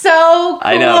 that's so cool.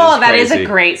 I know, that is a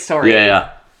great story.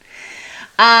 Yeah.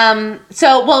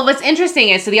 So what's interesting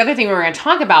is the other thing we were going to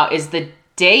talk about is the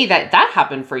day that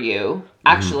happened for you.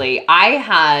 Actually, I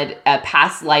had a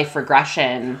past life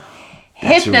regression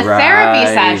hypnotherapy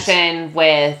session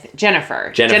with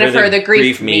Jennifer. Jennifer, the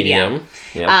grief medium.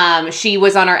 Yep. She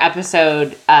was on our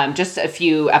episode just a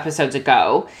few episodes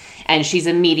ago, and she's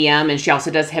a medium, and she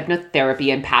also does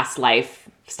hypnotherapy and past life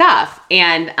stuff.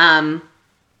 And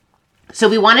so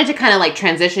we wanted to kind of like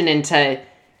transition into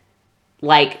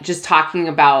like just talking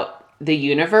about the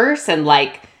universe and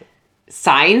like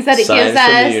signs that it gives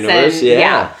us. The universe,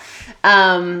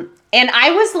 and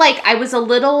I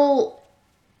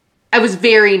was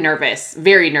very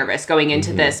nervous going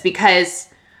into this because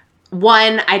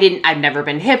one, I've never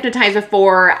been hypnotized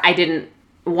before. I didn't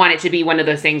want it to be one of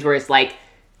those things where it's like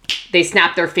they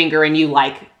snap their finger and you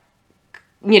like,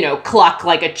 you know, cluck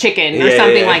like a chicken or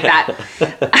something like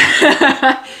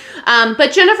that.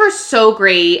 But Jennifer's so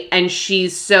great and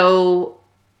she's so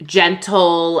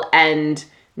gentle and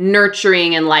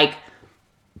nurturing and like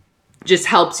just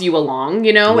helps you along,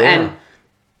 you know? Yeah. And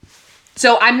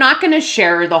so I'm not going to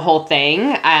share the whole thing.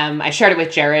 I shared it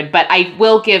with Jared, but I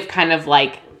will give kind of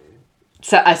like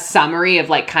a summary of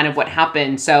like kind of what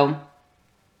happened. So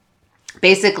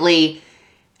basically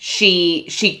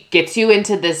she gets you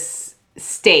into this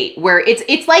state where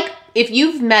it's like if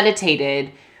you've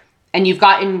meditated and you've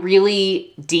gotten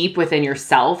really deep within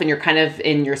yourself and you're kind of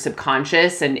in your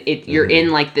subconscious and you're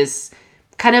in like this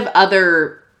kind of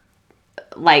other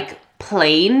like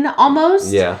plane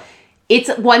almost. Yeah. It's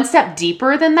one step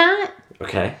deeper than that.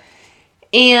 Okay.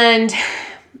 And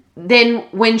then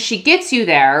when she gets you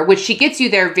there, which she gets you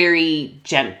there very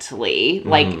gently,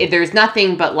 like there's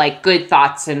nothing but like good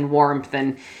thoughts and warmth.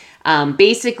 And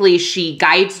basically she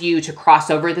guides you to cross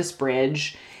over this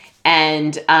bridge.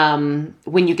 And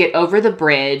when you get over the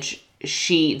bridge,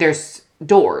 there's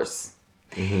doors.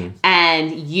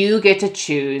 And you get to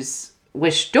choose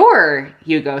which door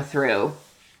you go through.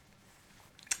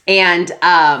 And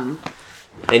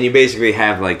you basically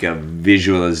have like a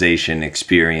visualization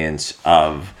experience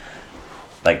of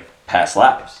like past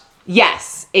lives.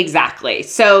 Yes, exactly.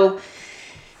 So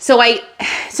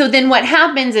then what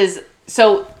happens is,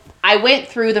 so I went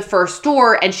through the first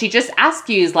door and she just asks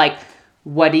you is like,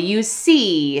 what do you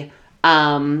see?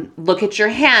 Look at your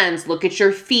hands, look at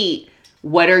your feet.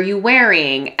 What are you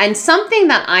wearing? And something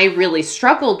that I really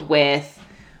struggled with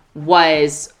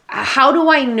was, how do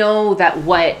I know that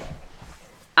what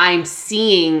I'm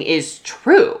seeing is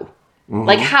true?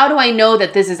 Like, how do I know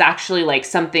that this is actually like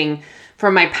something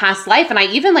from my past life? And I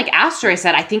even like asked her, I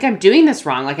said, I think I'm doing this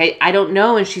wrong. Like, I don't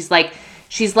know. And she's like,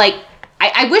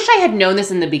 I wish I had known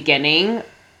this in the beginning,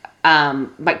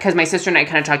 because my sister and I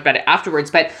kind of talked about it afterwards,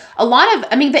 but a lot of,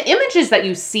 I mean, the images that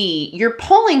you see, you're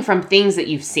pulling from things that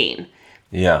you've seen.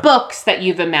 Yeah. Books that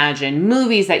you've imagined,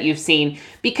 movies that you've seen,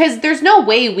 because there's no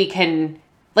way we can,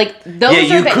 like, those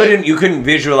you couldn't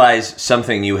visualize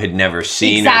something you had never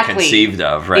seen or conceived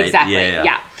of, right? Exactly,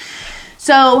 yeah.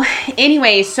 So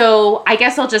anyway, so I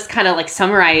guess I'll just kind of like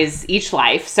summarize each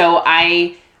life. So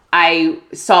I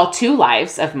saw 2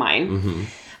 lives of mine. Mm-hmm.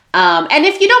 And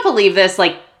if you don't believe this,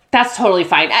 like, that's totally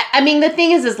fine. I mean, the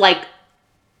thing is like,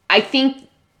 I think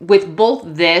with both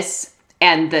this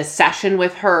and the session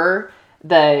with her,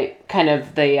 the kind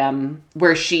of the,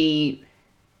 where she,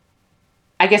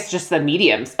 I guess just the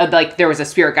mediums, like there was a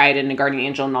spirit guide and a guardian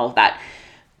angel and all of that.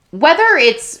 Whether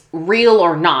it's real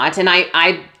or not, and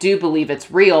I do believe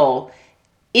it's real,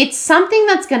 it's something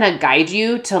that's going to guide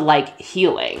you to like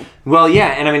healing. Well, yeah.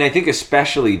 And I mean, I think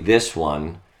especially this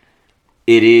one,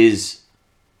 it is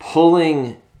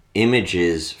pulling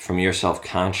images from your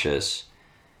self-conscious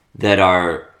that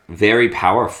are very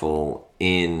powerful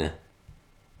in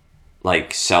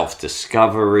like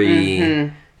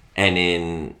self-discovery and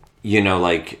in,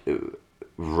 like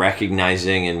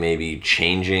recognizing and maybe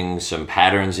changing some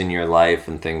patterns in your life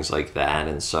and things like that.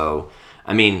 And so,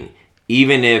 I mean,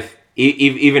 even if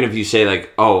you say like,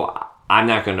 oh, I'm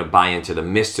not going to buy into the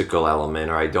mystical element,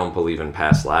 or I don't believe in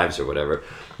past lives or whatever,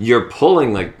 you're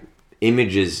pulling like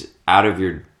images out of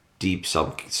your deep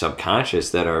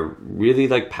subconscious that are really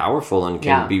like powerful and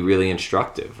can be really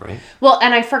instructive, right? Well,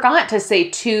 and I forgot to say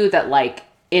too that like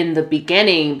in the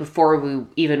beginning, before we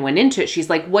even went into it, she's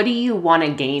like, what do you want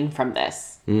to gain from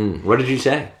this? What did you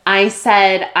say? I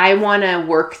said, I want to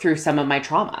work through some of my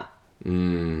trauma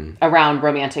around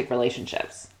romantic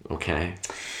relationships. Okay.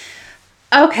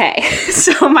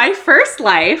 So my first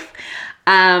life,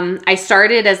 I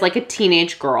started as like a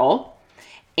teenage girl,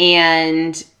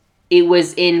 and it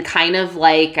was in kind of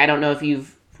like, I don't know if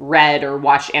you've read or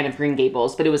watched Anne of Green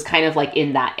Gables, but it was kind of like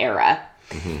in that era.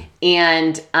 Mm-hmm.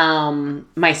 And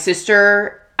my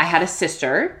sister, I had a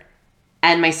sister,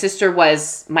 and my sister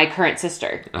was my current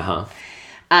sister.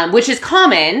 Which is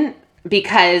common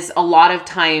because a lot of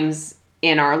times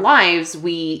in our lives,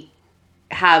 we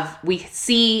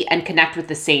see and connect with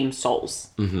the same souls.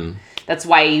 Mm-hmm. That's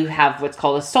why you have what's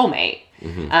called a soulmate.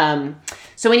 Mm-hmm.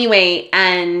 So anyway,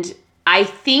 and I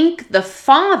think the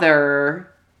father,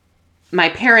 my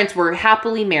parents were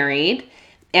happily married,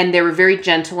 and they were very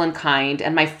gentle and kind.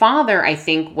 And my father, I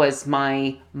think, was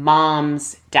my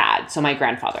mom's dad, so my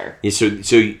grandfather. Yeah, so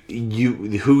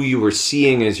who you were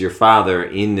seeing as your father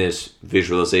in this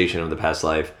visualization of the past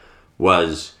life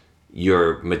was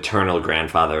your maternal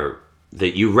grandfather.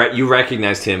 That you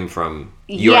recognized him from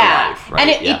your life, right?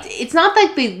 And it's not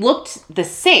like they looked the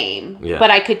same, but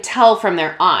I could tell from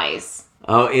their eyes.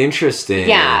 Oh, interesting.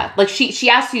 Yeah, like she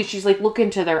asked you, she's like, look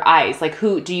into their eyes, like,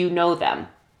 who do you know them?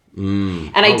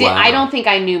 And I did. Wow. I don't think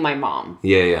I knew my mom.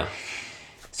 Yeah.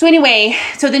 So anyway,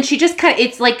 so then she just kind of,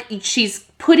 it's like she's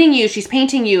painting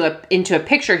you into a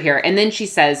picture here, and then she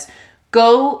says,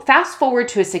 go fast forward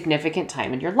to a significant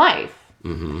time in your life.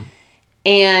 Mm-hmm.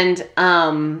 And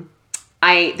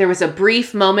there was a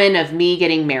brief moment of me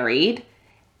getting married,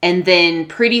 and then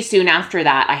pretty soon after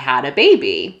that, I had a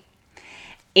baby.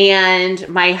 And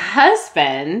my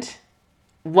husband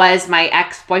was my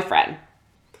ex-boyfriend.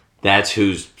 That's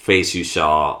whose face you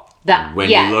saw when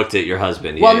you looked at your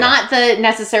husband. Well, not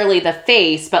necessarily the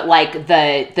face, but like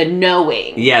the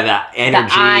knowing. Yeah, the energy,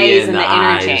 the eyes and the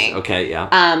energy. Okay,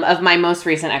 yeah. Of my most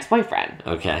recent ex-boyfriend.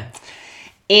 Okay.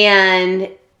 And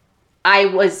I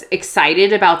was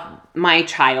excited about my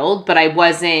child, but I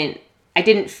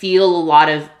didn't feel a lot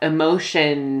of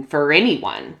emotion for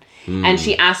anyone. And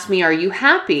she asked me, are you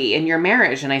happy in your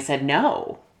marriage? And I said,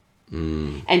 no.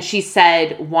 And she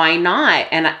said, why not?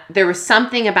 And there was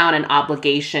something about an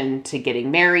obligation to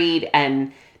getting married,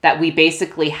 and that we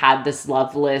basically had this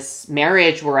loveless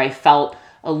marriage where I felt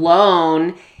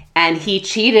alone, and he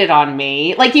cheated on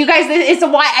me. Like, you guys, it's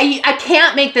why I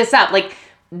can't make this up. Like,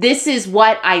 this is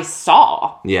what I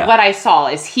saw. Yeah. What I saw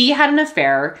is he had an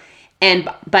affair,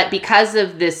 but because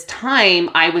of this time,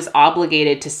 I was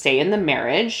obligated to stay in the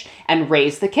marriage and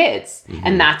raise the kids. Mm-hmm.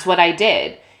 And that's what I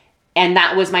did. And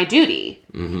that was my duty.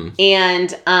 Mm-hmm.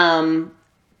 And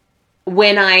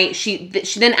when she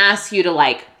then asks you to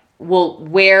like, well,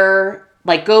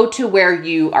 go to where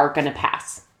you are going to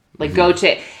pass. Like, go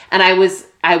to, and I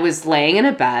was laying in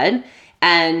a bed,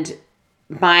 and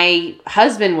my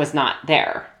husband was not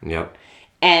there. Yep.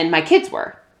 And my kids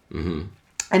were. Mm-hmm.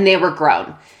 And they were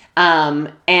grown.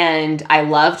 And I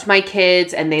loved my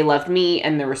kids, and they loved me,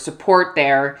 and there was support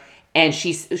there. And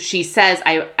she says,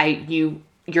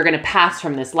 you're going to pass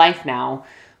from this life now,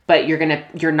 but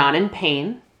you're not in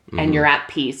pain and you're at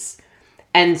peace.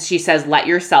 And she says, let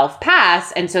yourself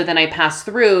pass. And so then I pass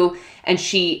through, and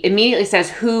she immediately says,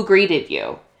 who greeted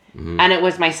you? And it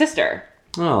was my sister.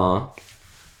 Aw.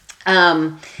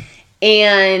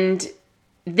 And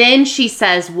then she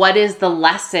says, what is the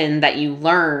lesson that you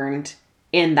learned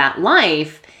in that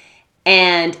life?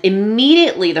 And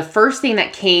immediately the first thing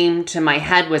that came to my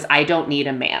head was, I don't need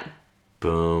a man.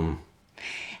 Boom.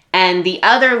 And the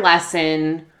other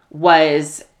lesson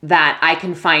was that I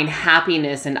can find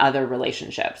happiness in other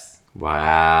relationships.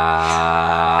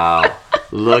 Wow.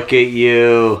 Look at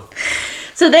you.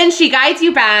 So then she guides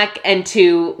you back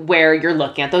into where you're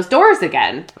looking at those doors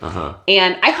again.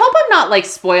 And I hope I'm not like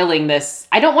spoiling this.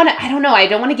 I don't want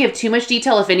to give too much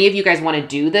detail if any of you guys want to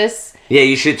do this. Yeah,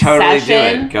 you should totally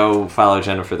session. do it. Go follow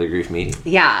Jennifer the Grief Medium.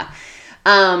 Yeah.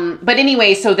 But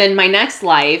anyway, so then my next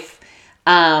life,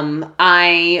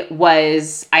 I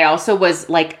also was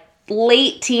like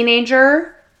late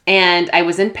teenager, and I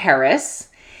was in Paris,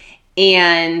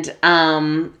 and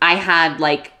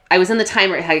I was in the time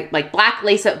where it had like black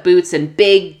lace-up boots and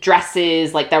big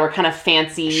dresses, like that were kind of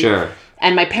fancy. Sure.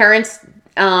 And my parents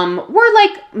were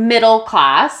like middle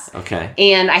class. Okay.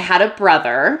 And I had a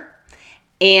brother,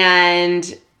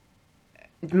 and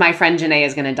my friend Janae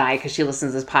is going to die because she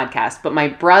listens to this podcast, but my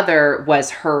brother was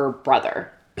her brother.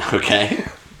 Okay.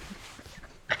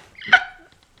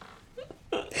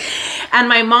 And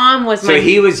my mom was So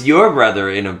he was your brother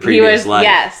in a previous life.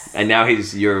 Yes. And now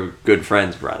he's your good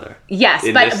friend's brother. Yes,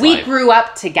 in but this we life. grew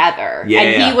up together. Yeah,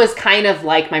 and yeah. he was kind of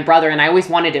like my brother, and I always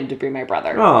wanted him to be my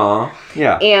brother. Aw.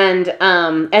 Yeah.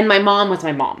 And my mom was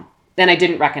my mom. And I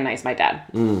didn't recognize my dad.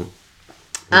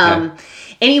 Okay.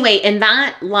 Anyway, in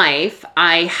that life,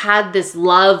 I had this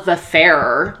love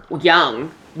affair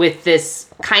young with this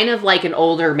kind of like an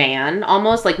older man,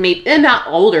 almost like maybe not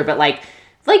older, but like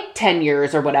 10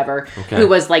 years or whatever, Okay. who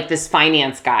was like this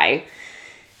finance guy.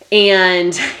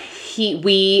 And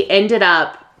we ended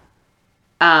up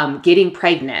getting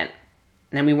pregnant,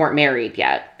 and we weren't married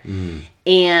yet.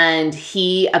 And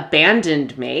he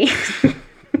abandoned me.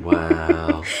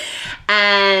 Wow.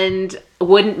 And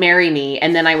wouldn't marry me.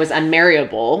 And then I was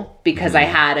unmarriable because I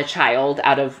had a child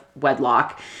out of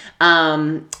wedlock.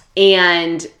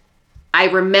 And I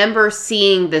remember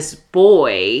seeing this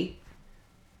boy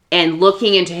and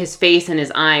looking into his face and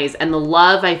his eyes, and the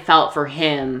love I felt for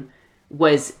him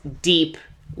was deep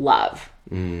love.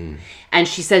 And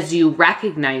she says, do you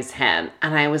recognize him?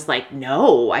 And I was like,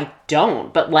 no, I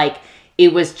don't. But like,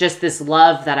 it was just this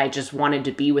love that I just wanted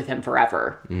to be with him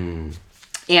forever.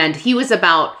 And he was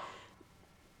about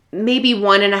maybe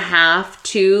 1.5,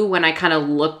 2 when I kind of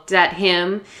looked at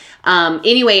him.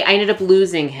 Anyway, I ended up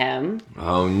losing him.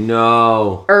 Oh,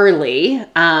 no. Early.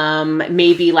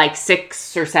 Maybe like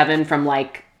 6 or 7 from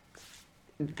like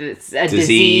a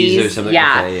disease or something.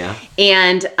 Yeah. Okay, yeah.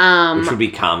 And which would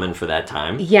be common for that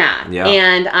time. Yeah. Yeah.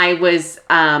 And I was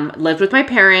lived with my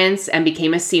parents and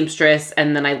became a seamstress,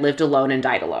 and then I lived alone and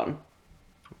died alone.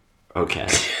 Okay.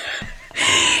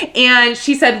 And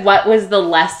she said, what was the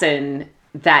lesson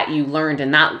that you learned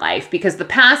in that life? Because the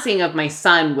passing of my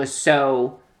son was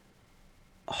so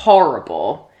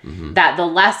horrible that the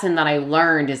lesson that I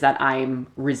learned is that I'm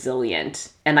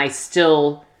resilient, and I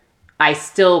still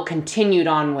continued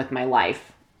on with my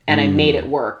life, and I made it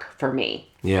work for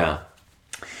me. Yeah.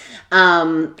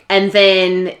 And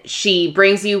then she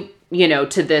brings you,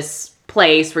 to this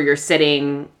place where you're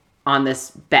sitting on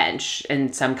this bench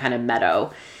in some kind of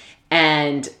meadow,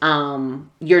 and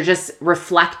you're just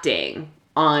reflecting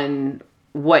on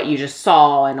what you just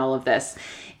saw and all of this.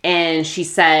 And she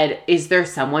said, is there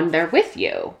someone there with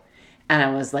you? And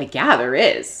I was like, yeah, there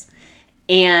is.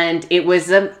 And it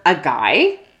was a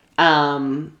guy,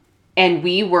 and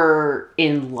we were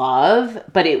in love,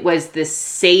 but it was this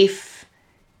safe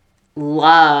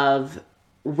love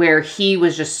where he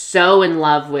was just so in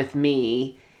love with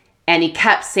me, and he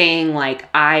kept saying like,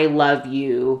 I love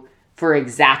you for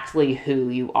exactly who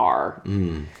you are.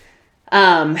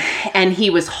 And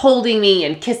he was holding me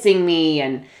and kissing me,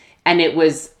 and it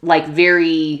was like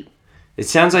very... It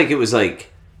sounds like it was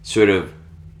like sort of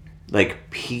like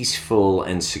peaceful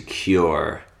and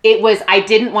secure. It was, I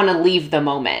didn't want to leave the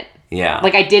moment. Yeah.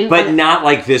 Like I didn't But wanna, not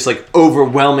like this like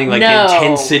overwhelming like No.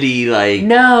 intensity like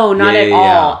No, not Yeah, at yeah,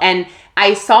 all. yeah. And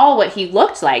I saw what he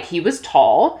looked like. He was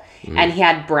tall, and he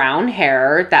had brown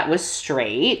hair that was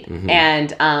straight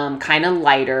and kind of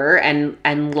lighter,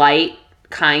 and light,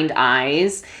 kind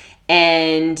eyes.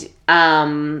 And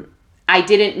I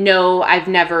didn't know, I've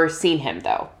never seen him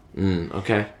though.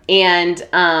 Okay. And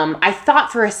I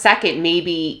thought for a second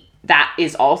maybe that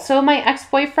is also my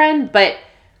ex-boyfriend, but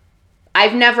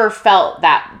I've never felt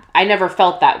that. I never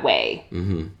felt that way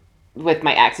with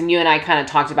my ex. And you and I kind of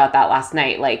talked about that last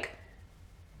night. Like,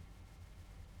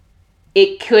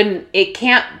 it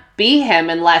can't be him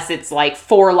unless it's like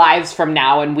 4 lives from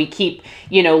now and we keep,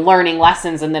 learning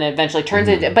lessons and then it eventually turns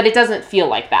into, but it doesn't feel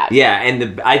like that. Yeah.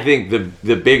 And I think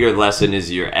the bigger lesson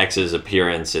is your ex's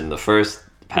appearance in the first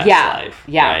past life.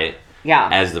 Yeah. Right? Yeah.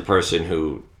 As the person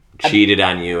who cheated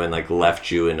on you and like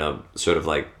left you in a sort of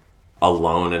like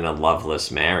alone in a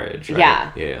loveless marriage. Right?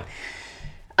 Yeah. Yeah.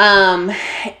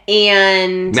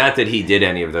 And not that he did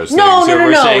any of those things. No.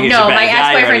 My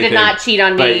ex-boyfriend did not cheat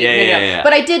on me. But,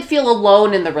 but I did feel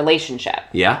alone in the relationship.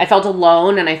 Yeah. I felt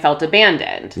alone and I felt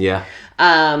abandoned. Yeah.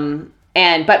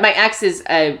 But my ex is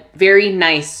a very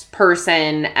nice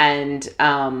person, and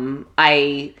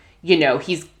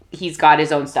he's got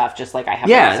his own stuff just like I have.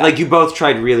 Yeah, like you both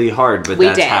tried really hard, but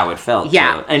that's how it felt.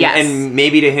 Yeah, and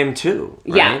maybe to him too.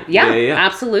 Right? Yeah,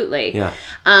 absolutely. Yeah.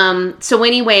 So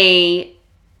anyway,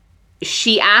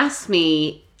 she asked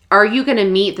me, "Are you going to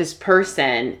meet this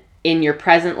person in your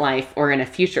present life or in a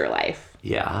future life?"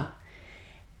 Yeah.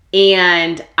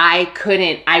 And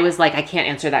I was like, I can't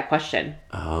answer that question.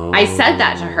 Oh. I said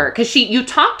that to her because you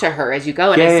talk to her as you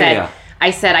go, and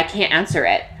I said, I can't answer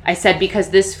it. I said, because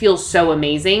this feels so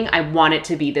amazing. I want it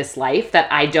to be this life that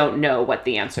I don't know what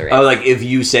the answer is. Oh, like if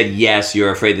you said yes,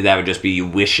 you're afraid that would just be you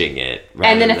wishing it.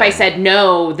 And then if I said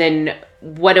no, then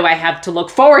what do I have to look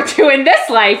forward to in this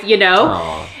life,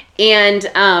 Oh.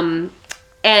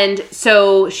 And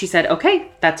so she said, okay,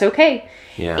 that's okay.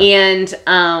 Yeah.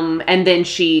 And then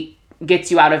she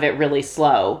gets you out of it really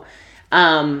slow.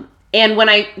 And when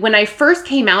I first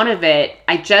came out of it,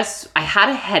 I had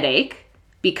a headache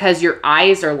because your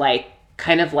eyes are like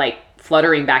kind of like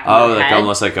fluttering back in your head.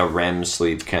 Almost like a REM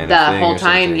sleep kind of thing. The whole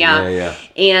time, yeah.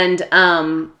 And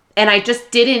I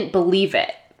just didn't believe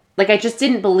it. Like, I just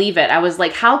didn't believe it. I was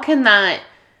like, how can that...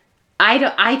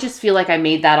 I just feel like I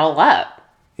made that all up.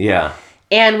 Yeah.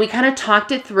 And we kind of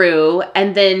talked it through,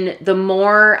 and then the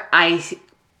more I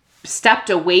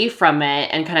stepped away from it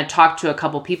and kind of talked to a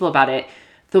couple people about it,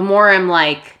 the more I'm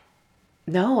like,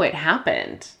 no, it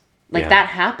happened. Like, that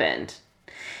happened.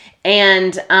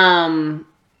 And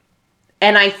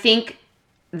I think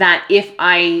that if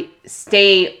I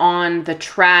stay on the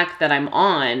track that I'm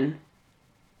on,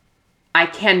 I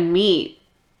can meet,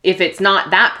 if it's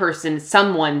not that person,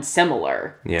 someone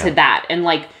similar to that, and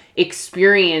like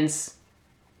experience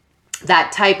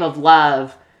that type of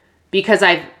love, because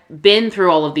I've been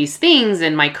through all of these things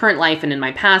in my current life and in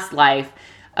my past life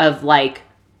of like,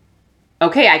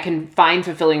 okay, I can find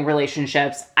fulfilling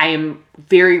relationships. I am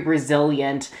very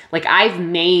resilient. Like, I've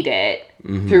made it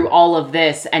through all of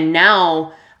this. And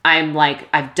now I'm like,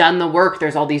 I've done the work.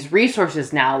 There's all these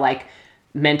resources now, like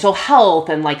mental health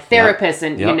and like therapists.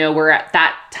 And, where at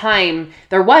that time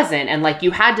there wasn't. And like,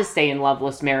 you had to stay in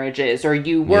loveless marriages, or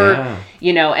you were,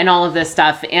 and all of this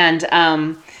stuff. And,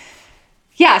 so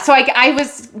I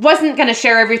wasn't going to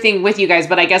share everything with you guys,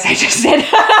 but I guess I just did.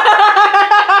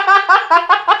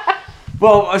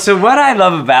 Well, so what I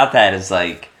love about that is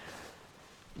like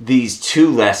these two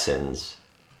lessons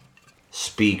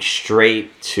speak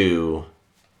straight to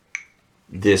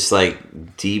this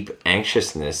like deep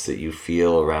anxiousness that you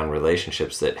feel around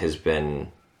relationships that has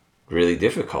been really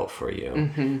difficult for you.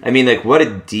 Mm-hmm. I mean, like, what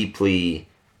a deeply,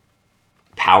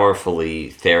 powerfully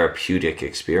therapeutic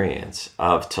experience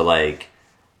to like,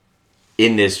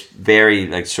 in this very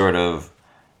like sort of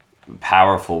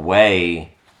powerful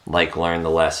way, like learn the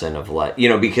lesson of like,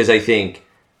 because I think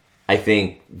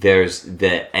there's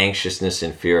the anxiousness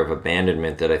and fear of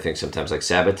abandonment that I think sometimes like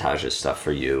sabotages stuff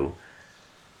for you.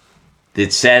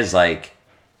 It says like,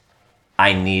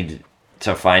 I need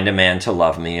to find a man to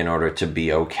love me in order to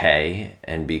be okay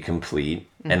and be complete.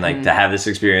 Mm-hmm. And like to have this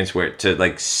experience where to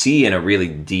like see in a really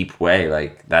deep way,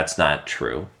 like that's not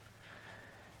true.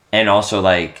 And also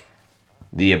like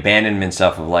the abandonment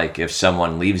stuff of like, if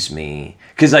someone leaves me,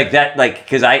 cause like that, like,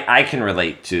 cause I can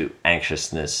relate to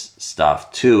anxiousness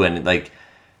stuff too. And like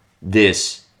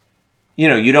this,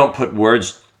 you don't put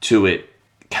words to it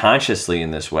consciously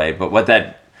in this way, but what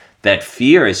that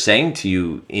fear is saying to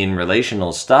you in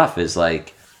relational stuff is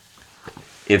like,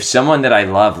 if someone that I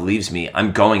love leaves me,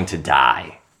 I'm going to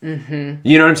die. Mm-hmm.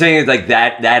 You know what I'm saying? It's like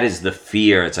that is the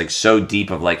fear. It's like so deep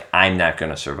of like, I'm not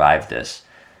going to survive this.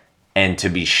 And to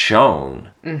be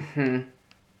shown,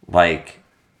 like,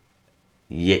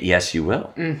 yes, you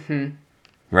will. Mm-hmm.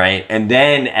 Right? And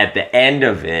then at the end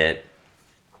of it,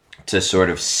 to sort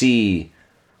of see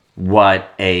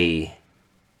what a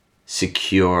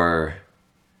secure,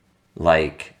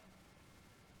 like,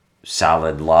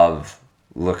 solid love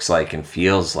looks like and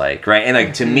feels like, right? And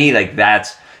like, to me, like,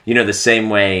 that's, the same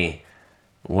way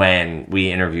when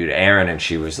we interviewed Erin and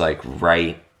she was like,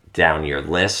 write down your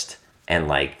list and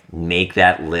like make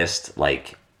that list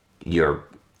like your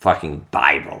fucking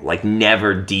Bible, like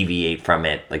never deviate from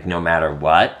it, like no matter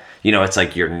what. It's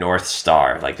like your North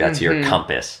Star, like that's your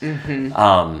compass.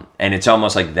 And it's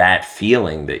almost like that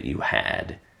feeling that you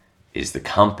had is the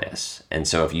compass. And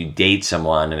so if you date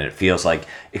someone and it feels like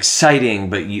exciting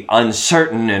but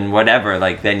uncertain and whatever,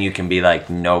 like then you can be like,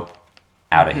 nope,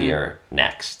 out of here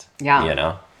next.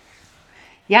 Yeah.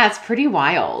 Yeah, it's pretty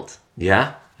wild.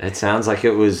 Yeah, it sounds like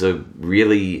it was a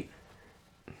really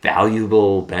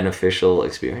valuable, beneficial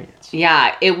experience.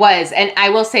 Yeah, it was. And I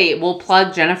will say, we'll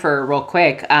plug Jennifer real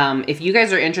quick. If you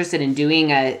guys are interested in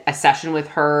doing a session with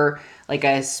her, like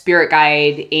a spirit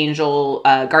guide, angel,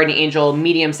 guardian angel,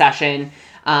 medium session,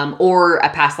 or a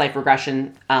past life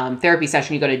regression therapy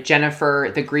session, you go to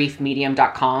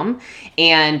jenniferthegriefmedium.com.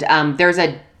 And there's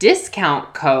a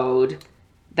discount code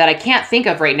that I can't think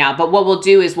of right now, but what we'll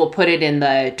do is we'll put it in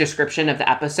the description of the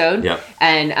episode. Yep.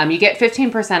 And you get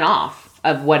 15% off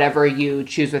of whatever you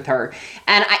choose with her.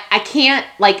 And I can't,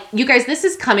 like, you guys, this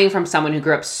is coming from someone who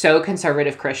grew up so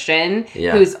conservative Christian,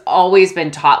 who's always been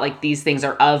taught, like, these things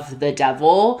are of the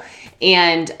devil.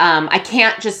 And I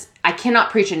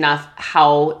cannot preach enough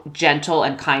how gentle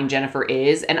and kind Jennifer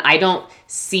is. And I don't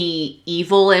see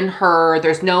evil in her.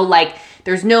 There's no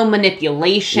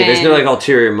manipulation. Yeah, there's no, like,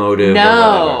 ulterior motive.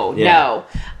 No, yeah.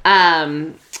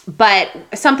 no. But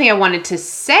something I wanted to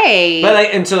say. But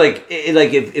and so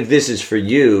if this is for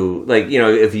you, like,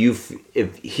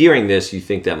 if hearing this, you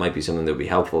think that might be something that would be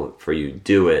helpful for you,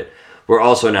 do it. We're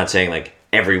also not saying like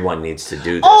everyone needs to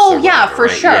do this. Oh yeah, for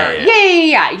right? sure.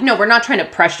 Yeah. We're not trying to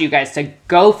pressure you guys to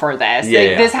go for this.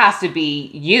 This has to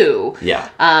be you. Yeah.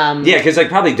 Because like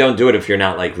probably don't do it if you're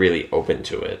not like really open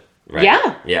to it. Right?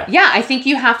 Yeah. I think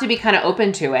you have to be kind of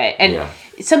open to it. And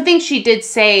something she did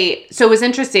say, so it was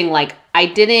interesting, like,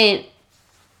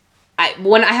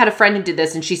 when I had a friend who did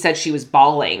this and she said she was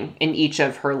bawling in each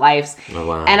of her lives. Oh,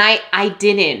 wow. And I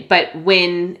didn't, but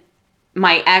when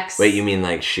my ex... Wait, you mean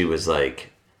like she was like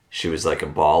a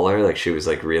baller? Like she was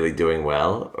like really doing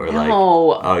well? Or like...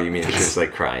 Oh, you mean she was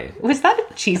like crying? Was that a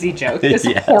cheesy joke? It's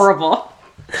horrible.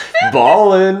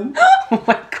 Ballin'. Oh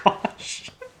my gosh.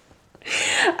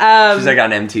 She's like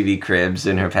on MTV Cribs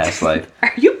in her past life.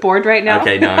 Are you bored right now?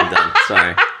 Okay, no, I'm done.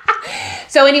 Sorry.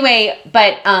 So anyway,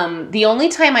 but the only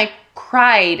time I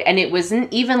cried, and it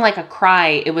wasn't even like a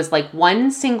cry, it was like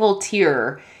one single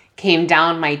tear came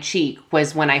down my cheek,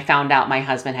 was when I found out my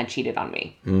husband had cheated on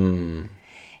me.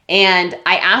 And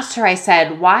I asked her, I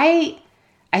said, why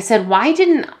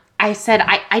didn't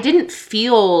I didn't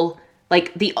feel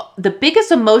like the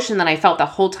biggest emotion that I felt the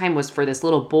whole time was for this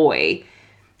little boy.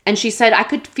 And she said, I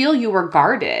could feel you were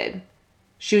guarded.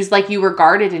 She was like, you were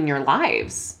guarded in your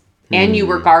lives. And you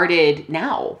were guarded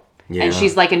now. Yeah. And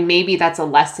she's like, and maybe that's a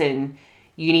lesson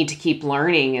you need to keep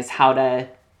learning, is how to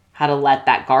let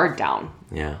that guard down.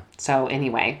 Yeah. So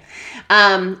anyway,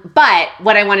 but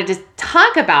what I wanted to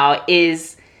talk about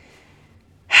is,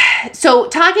 so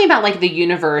talking about like the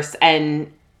universe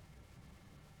and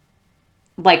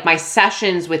like my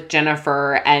sessions with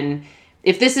Jennifer, and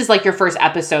if this is like your first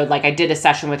episode, like I did a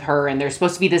session with her and there's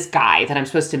supposed to be this guy that I'm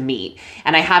supposed to meet.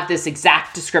 And I have this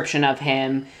exact description of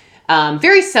him.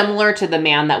 Very similar to the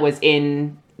man that was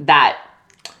in that.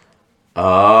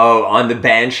 Oh, on the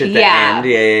bench at the end?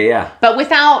 Yeah. But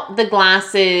without the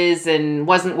glasses and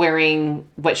wasn't wearing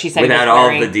what she said without he was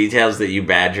wearing. All the details that you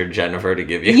badgered Jennifer to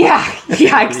give you. Yeah,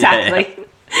 exactly.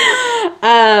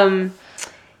 And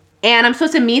I'm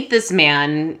supposed to meet this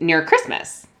man near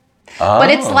Christmas. Oh.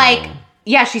 But it's like,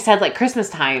 she said like Christmas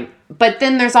time. But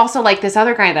then there's also like this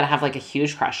other guy that I have like a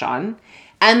huge crush on.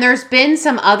 And there's been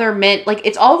some other men, like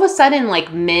it's all of a sudden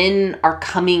like men are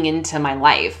coming into my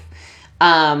life.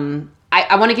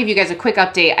 I want to give you guys a quick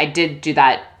update. I did do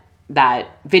that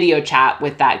video chat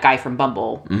with that guy from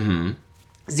Bumble. Mm-hmm.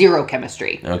 Zero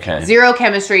chemistry. Okay. Zero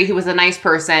chemistry. He was a nice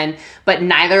person, but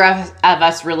neither of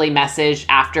us really messaged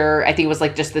after. I think it was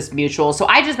like just this mutual. So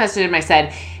I just messaged him. I said,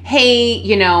 hey,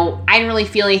 I didn't really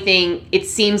feel anything. It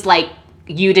seems like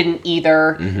you didn't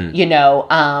either,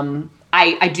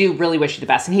 I do really wish you the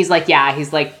best. And he's like, yeah,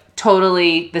 he's like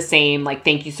totally the same. Like,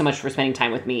 thank you so much for spending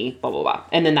time with me, blah, blah, blah.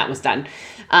 And then that was done.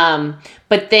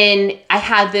 But then I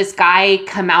had this guy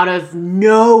come out of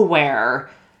nowhere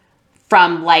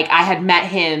from like, I had met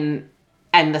him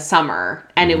in the summer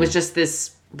and it was just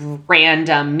this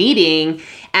random meeting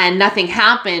and nothing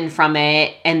happened from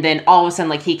it. And then all of a sudden,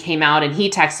 like he came out and he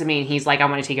texted me and he's like, I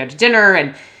want to take you out to dinner.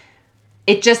 And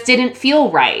it just didn't feel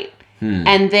right.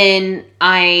 And then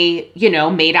I,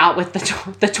 made out with the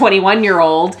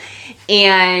 21-year-old,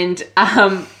 and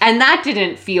that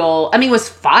didn't feel, it was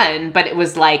fun, but it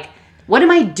was like, what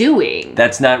am I doing?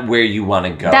 That's not where you want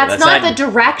to go. That's not the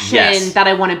direction that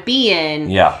I want to be in.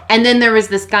 Yeah. And then there was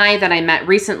this guy that I met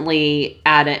recently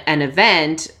at an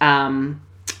event,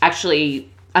 actually,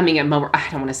 I don't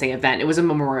want to say event. It was a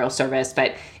memorial service,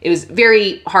 but it was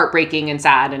very heartbreaking and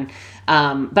sad. And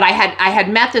but I had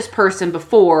met this person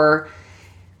before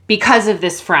because of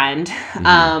this friend,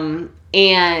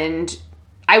 and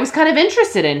I was kind of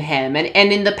interested in him.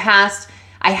 And in the past,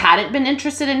 I hadn't been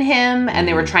interested in him, and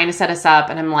they were trying to set us up.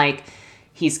 And I'm like,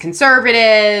 he's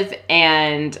conservative,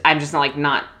 and I'm just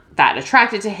not that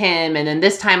attracted to him. And then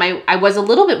this time I was a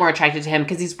little bit more attracted to him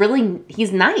because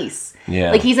he's nice.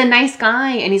 Yeah. Like, he's a nice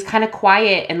guy, and he's kind of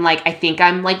quiet, and I think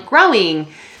I'm growing,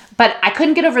 but I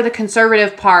couldn't get over the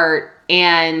conservative part.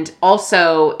 And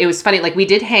also it was funny, we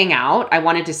did hang out. I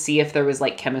wanted to see if there was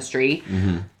chemistry.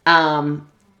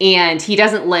 And he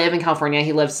doesn't live in California.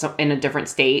 He lives in a different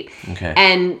state. Okay.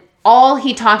 And all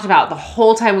he talked about the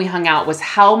whole time we hung out was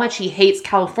how much he hates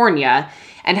California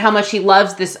and how much he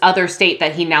loves this other state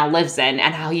that he now lives in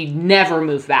and how he never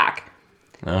moved back.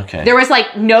 Okay. There was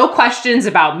no questions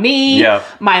about me,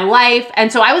 my life. And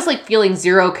so I was feeling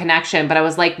zero connection, but I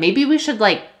was maybe we should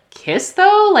kiss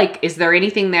though? Is there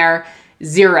anything there?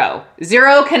 Zero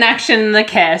connection in the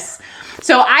kiss.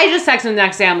 So I just texted him the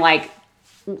next day. I'm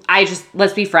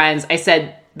let's be friends. I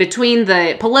said, between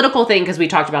the political thing, because we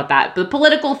talked about that, the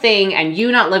political thing and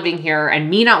you not living here and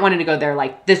me not wanting to go there,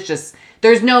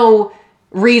 there's no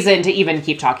reason to even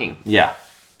keep talking. Yeah.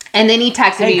 And then he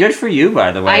texted me. Hey, good for you,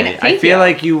 by the way. I feel you.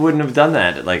 like you wouldn't have done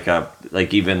that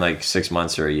even 6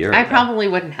 months or a year I ago. probably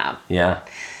wouldn't have. Yeah.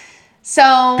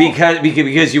 So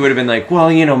because you would have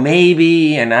been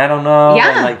maybe, and I don't know.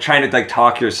 Yeah. And trying to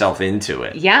talk yourself into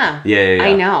it. Yeah. Yeah.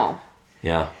 I know.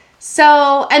 Yeah.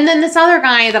 So, and then this other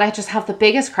guy that I just have the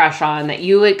biggest crush on that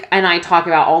you and I talk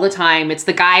about all the time. It's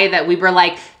the guy that we were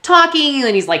talking,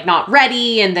 and he's not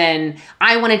ready. And then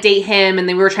I want to date him, and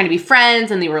then we were trying to be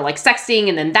friends, and they were sexting,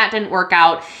 and then that didn't work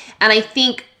out. And I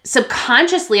think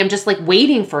subconsciously I'm just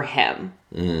waiting for him.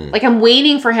 I'm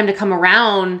waiting for him to come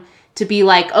around to be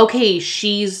okay,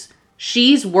 she's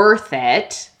worth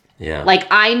it. Yeah.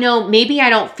 I know maybe I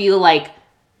don't feel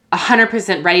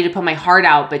 100% ready to put my heart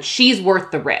out, but she's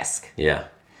worth the risk. Yeah.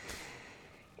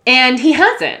 And he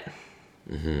hasn't.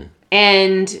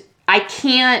 And I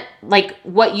can't,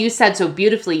 what you said so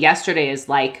beautifully yesterday is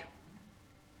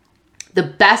the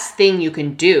best thing you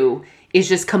can do is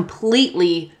just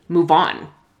completely move on.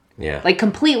 Yeah.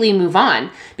 Completely move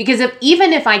on. Because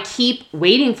even if I keep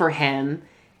waiting for him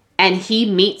and he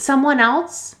meets someone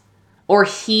else, or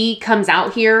he comes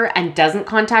out here and doesn't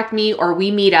contact me, or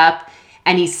we meet up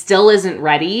and he still isn't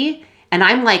ready, and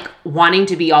I'm wanting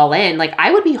to be all in, I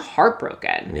would be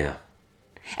heartbroken. Yeah.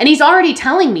 And he's already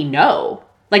telling me no.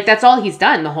 That's all he's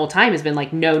done the whole time has been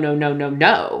no, no, no, no,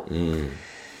 no.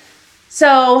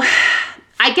 So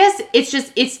I guess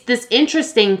it's this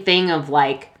interesting thing of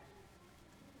I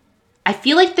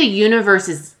feel the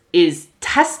universe is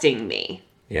testing me.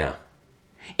 Yeah.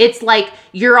 It's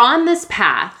you're on this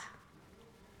path.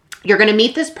 You're going to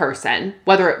meet this person,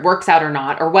 whether it works out or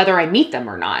not, or whether I meet them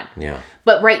or not. Yeah.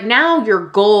 But right now, your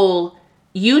goal,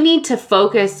 you need to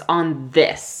focus on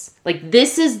this.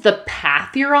 This is the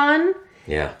path you're on.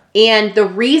 Yeah. And the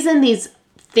reason these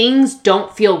things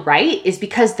don't feel right is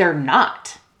because they're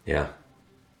not. Yeah.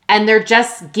 And they're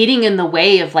just getting in the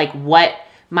way of what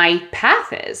my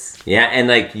path is. Yeah.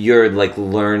 And you're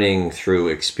learning through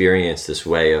experience this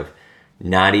way of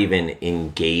not even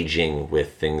engaging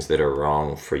with things that are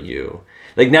wrong for you.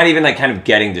 Not even kind of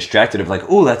getting distracted of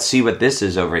oh, let's see what this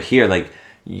is over here.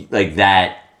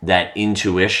 That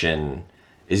intuition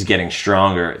is getting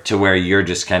stronger to where you're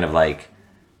just kind of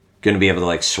going to be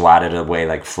able to swat it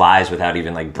away flies without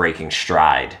even breaking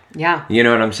stride. Yeah. You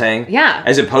know what I'm saying? Yeah.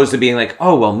 As opposed to being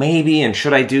oh, well, maybe, and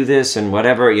should I do this and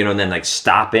whatever, and then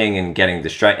stopping and getting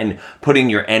distracted and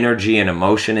putting your energy and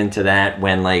emotion into that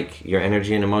when your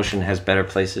energy and emotion has better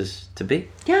places to be.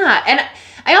 Yeah. And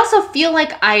I also feel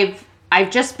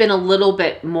I've just been a little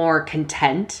bit more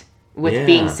content with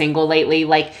being single lately,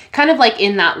 kind of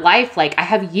in that life, I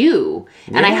have you,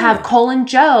 and I have Cole and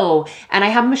Joe, and I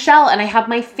have Michelle, and I have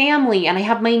my family, and I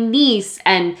have my niece,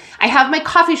 and I have my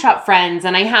coffee shop friends,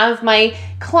 and I have my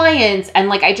clients, and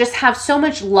I just have so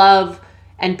much love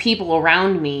and people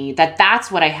around me that's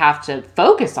what I have to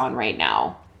focus on right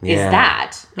now, is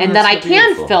that. And that I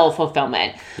can feel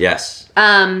fulfillment. Yes.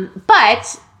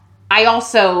 But I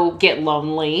also get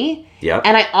lonely. Yep.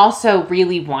 And I also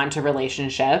really want a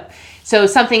relationship. So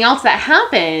something else that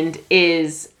happened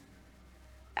is,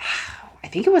 I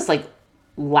think it was like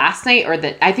last night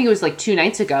I think it was like 2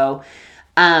 nights ago.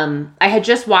 I had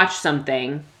just watched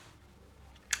something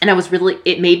and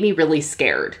it made me really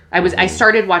scared. I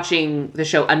started watching the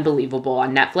show Unbelievable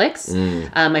on Netflix.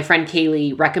 My friend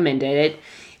Kaylee recommended it.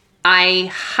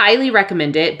 I highly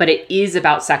recommend it, but it is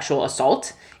about sexual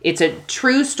assault. It's a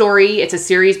true story. It's a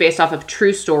series based off of a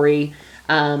true story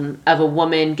of a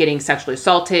woman getting sexually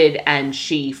assaulted, and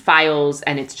she files,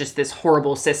 and it's just this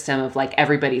horrible system of like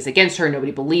everybody's against her,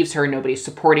 nobody believes her, nobody's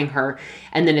supporting her,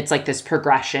 and then it's like this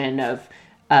progression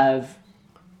of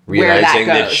realizing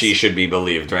that she should be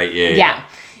believed, right? Yeah.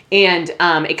 And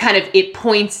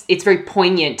it's very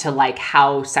poignant to like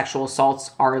how sexual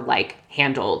assaults are like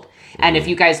handled. And if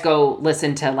you guys go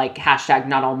listen to like hashtag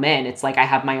not all men, it's like I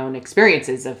have my own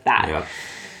experiences of that.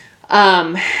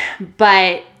 Yeah.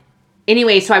 But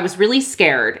anyway, so I was really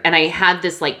scared, and I had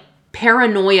this like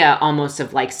paranoia almost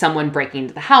of like someone breaking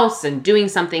into the house and doing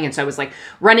something. And so I was like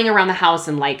running around the house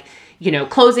and like,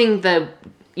 closing the,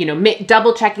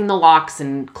 double checking the locks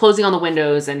and closing all the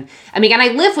windows. And I mean, and I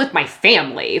live with my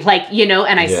family, like,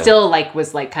 and I still like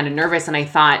was like kind of nervous. And I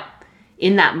thought,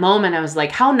 in that moment, I was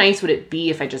like, how nice would it be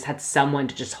if I just had someone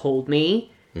to just hold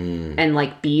me and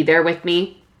like be there with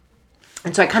me?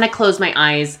 And so I kind of closed my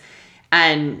eyes,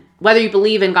 and whether you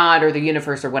believe in God or the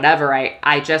universe or whatever,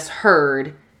 I just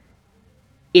heard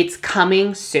it's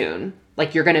coming soon.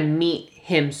 Like you're going to meet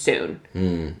him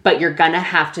soon, but you're going to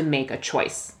have to make a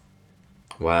choice.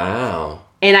 Wow.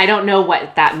 And I don't know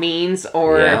what that means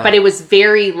but it was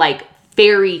very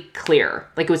clear.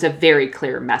 Like it was a very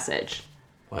clear message.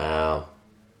 Wow.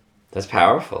 That's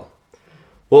powerful.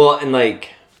 Well, and like,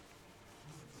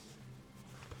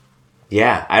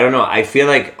 yeah, I don't know. I feel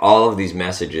like all of these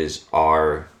messages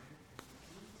are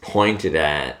pointed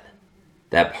at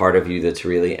that part of you that's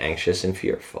really anxious and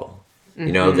fearful.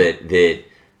 That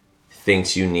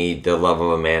thinks you need the love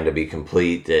of a man to be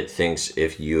complete, that thinks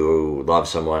if you love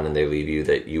someone and they leave you,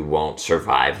 that you won't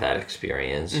survive that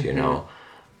experience,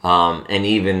 and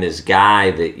even this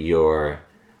guy that you're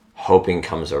hoping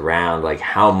comes around, like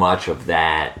how much of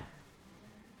that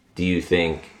do you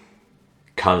think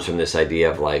comes from this idea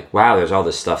of like, wow, there's all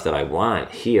this stuff that I want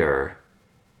here?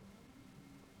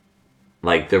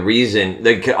 Like the reason,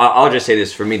 like I'll just say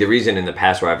this, for me, the reason in the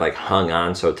past where I've like hung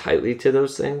on so tightly to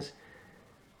those things,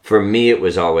 for me it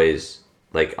was always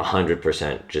like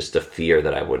 100% just the fear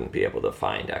that I wouldn't be able to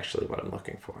find actually what I'm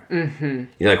looking for.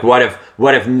 Like what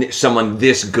if someone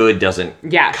this good doesn't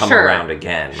come around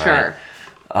again? Right?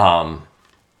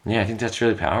 I think that's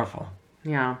really powerful.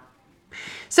 Yeah.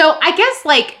 So I guess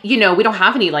like, we don't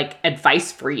have any like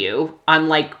advice for you on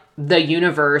like the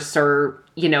universe, or,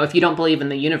 if you don't believe in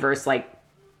the universe, like,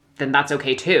 then that's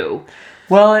okay too.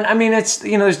 Well, and I mean, it's,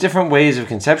 there's different ways of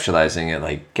conceptualizing it,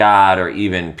 like God, or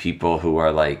even people who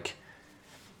are like,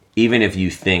 even if you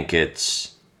think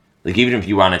it's like, even if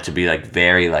you want it to be like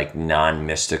very like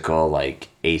non-mystical, like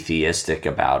atheistic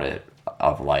about it,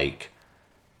 of like,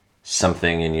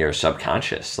 something in your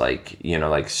subconscious, like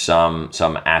like some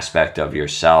aspect of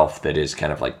yourself that is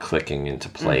kind of like clicking into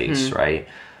place, right?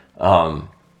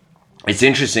 It's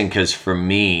interesting because for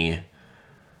me,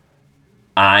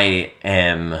 I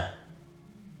am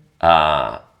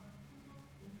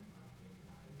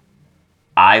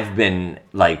I've been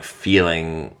like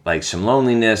feeling like some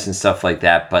loneliness and stuff like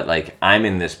that, but like I'm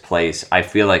in this place, I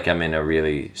feel like I'm in a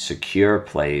really secure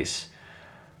place,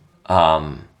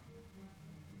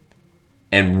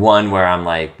 and one where I'm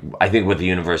like, I think what the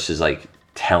universe is like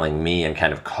telling me and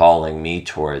kind of calling me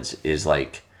towards is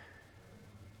like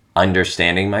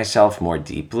understanding myself more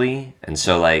deeply. And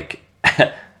so like,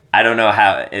 I don't know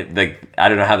how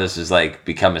this has like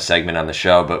become a segment on the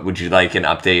show, but would you like an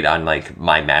update on like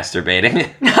my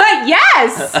masturbating?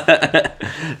 Yes.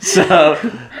 So,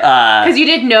 because you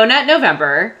did No Nut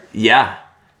November. Yeah.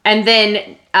 And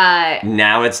then,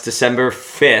 now it's December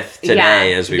 5th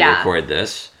today as we record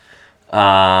this.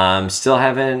 Still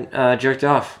haven't jerked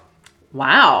off.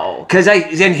 Wow.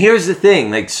 And here's the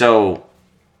thing, like, so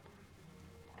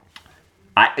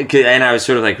I was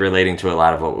sort of like relating to a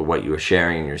lot of what you were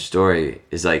sharing in your story,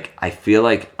 is like, I feel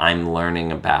like I'm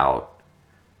learning about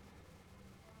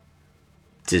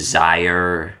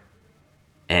desire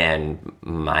and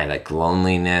my like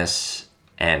loneliness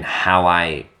and how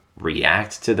I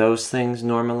react to those things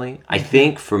normally. I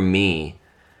think for me,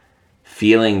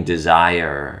 feeling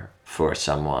desire for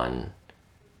someone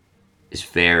is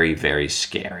very, very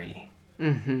scary.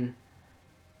 And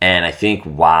I think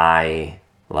why,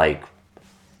 like,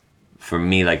 for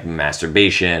me, like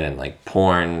masturbation and like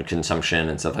porn consumption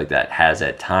and stuff like that has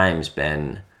at times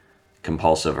been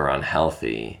compulsive or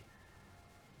unhealthy,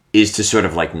 is to sort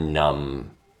of like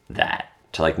numb that,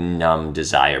 to like numb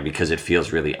desire, because it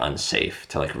feels really unsafe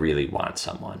to like really want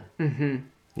someone,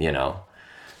 you know?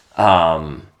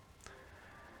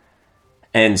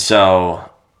 And so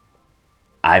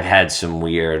I've had some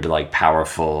weird, like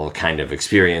powerful kind of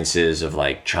experiences of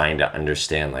like trying to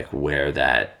understand like where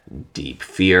that deep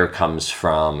fear comes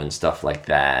from and stuff like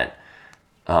that.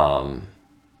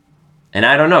 And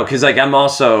I don't know, because like I'm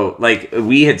also like,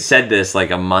 we had said this like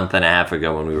a month and a half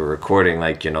ago when we were recording,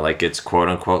 like, you know, like it's quote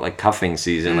unquote like cuffing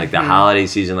season, like the holiday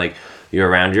season, like you're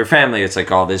around your family, it's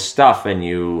like all this stuff, and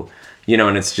you know,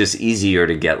 and it's just easier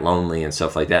to get lonely and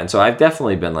stuff like that. And so I've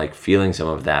definitely been like feeling some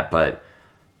of that, but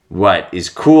what is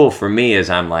cool for me is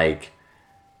I'm like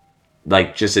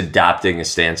just adopting a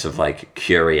stance of like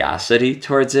curiosity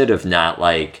towards it, of not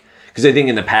like, because I think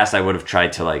in the past I would have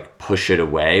tried to like push it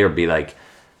away or be like,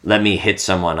 let me hit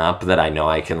someone up that I know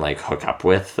I can like hook up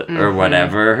with or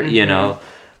whatever, you know,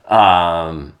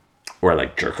 or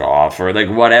like jerk off or like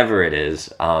whatever it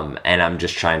is. And I'm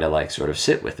just trying to like sort of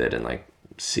sit with it and like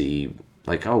see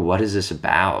like, oh, what is this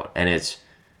about? And it's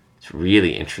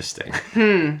really interesting.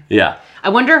 Yeah. I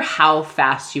wonder how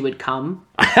fast you would come.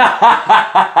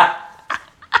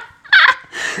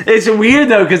 It's weird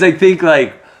though, because I think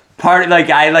like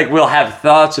I like will have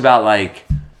thoughts about like,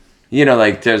 you know,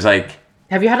 like there's like,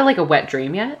 have you had like a wet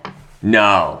dream yet?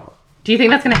 No. Do you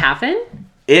think that's gonna happen?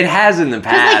 It has in the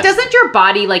past. Like, doesn't your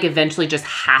body like eventually just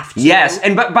have to? Yes,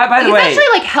 and by the way, it's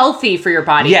actually like healthy for your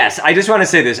body. Yes, I just want to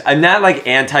say this. I'm not like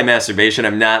anti-masturbation.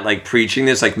 I'm not like preaching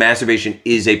this. Like masturbation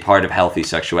is a part of healthy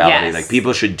sexuality. Yes. Like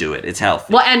people should do it. It's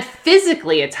healthy. Well, and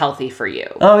physically, it's healthy for you.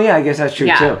 Oh yeah, I guess that's true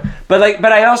too. But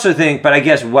I also think. But I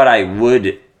guess what I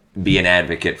would be an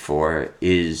advocate for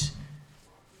is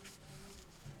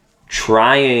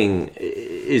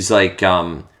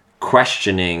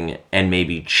questioning and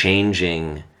maybe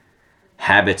changing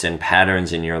habits and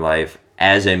patterns in your life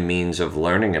as a means of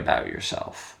learning about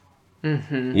yourself.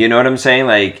 You know what I'm saying?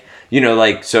 Like, you know,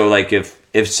 like, so like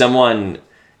if someone,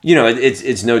 you know,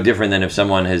 it's no different than if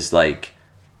someone has like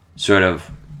sort of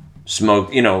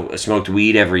smoked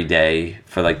weed every day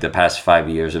for like the past 5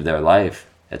 years of their life.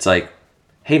 It's like,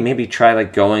 hey, maybe try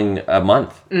like going a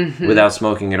month without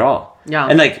smoking at all. Yeah.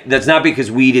 And like, that's not because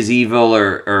weed is evil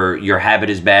or your habit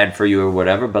is bad for you or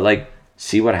whatever, but like,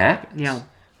 see what happens. Yeah.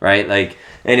 Right? Like,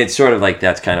 and it's sort of like,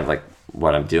 that's kind of like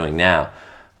what I'm doing now.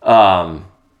 But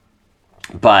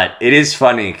it is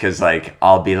funny because like,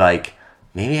 I'll be like,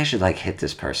 maybe I should like hit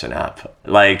this person up.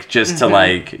 Like, just to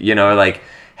like, you know, like,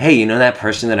 hey, you know that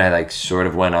person that I like sort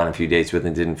of went on a few dates with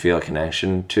and didn't feel a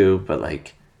connection to, but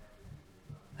like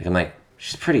I'm like,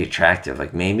 she's pretty attractive.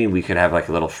 Like, maybe we could have like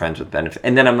a little friends with benefit.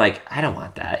 And then I'm like, I don't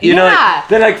want that. You know, like,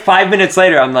 then like 5 minutes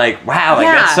later, I'm like, wow, like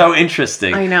that's so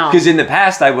interesting. I know. Because in the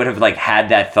past, I would have like had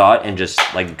that thought and just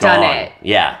like gone. Done it.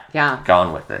 Yeah. Yeah.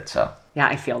 Gone with it. So. Yeah,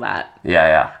 I feel that.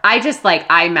 Yeah. I just like,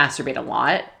 I masturbate a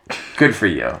lot. Good for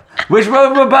you. Which,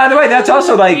 well, by the way, that's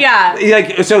also like,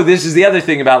 like, so this is the other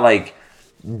thing about like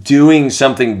doing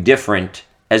something different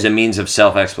as a means of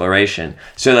self-exploration.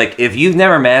 So like, if you've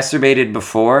never masturbated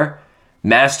before,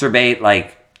 masturbate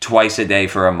like twice a day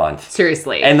for a month.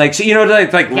 Seriously. And like, so, you know, to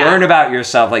like learn about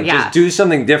yourself, like just do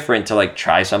something different to like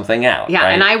try something out. Yeah.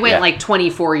 Right? And I went like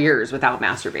 24 years without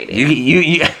masturbating.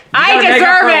 You I deserve deserve make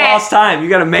up for it. lost time. You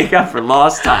got to make up for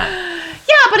lost time.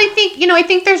 Yeah. But I think, you know, I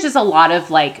think there's just a lot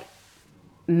of like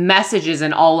messages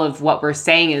in all of what we're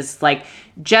saying is like,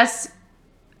 just,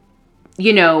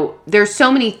 you know, there's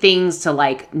so many things to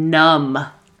like numb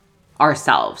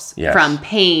ourselves from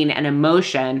pain and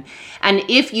emotion. And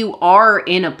if you are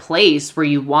in a place where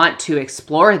you want to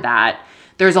explore that,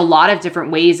 there's a lot of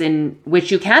different ways in which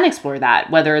you can explore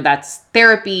that, whether that's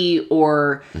therapy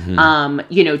or,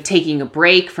 you know, taking a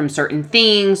break from certain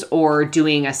things or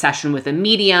doing a session with a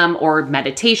medium or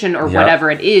meditation or whatever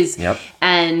it is.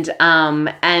 And,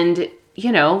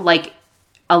 you know, like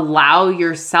allow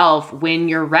yourself when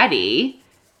you're ready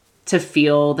to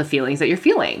feel the feelings that you're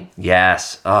feeling.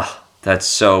 Yes. Oh, that's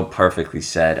so perfectly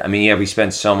said. I mean, yeah, we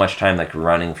spend so much time like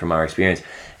running from our experience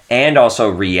and also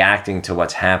reacting to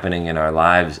what's happening in our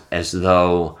lives as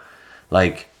though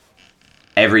like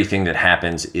everything that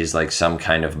happens is like some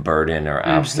kind of burden or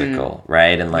obstacle,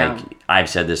 right? And like I've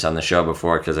said this on the show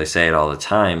before because I say it all the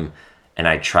time and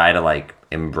I try to like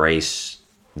embrace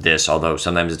this, although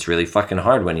sometimes it's really fucking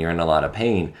hard when you're in a lot of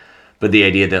pain. But the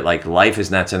idea that like life is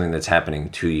not something that's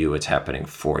happening to you, it's happening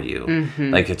for you.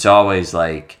 Like it's always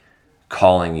like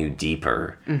calling you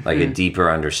deeper, like a deeper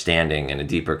understanding and a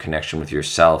deeper connection with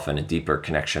yourself and a deeper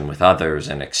connection with others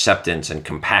and acceptance and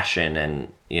compassion and,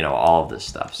 you know, all of this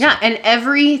stuff. So. Yeah, and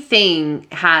everything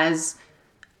has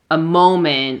a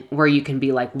moment where you can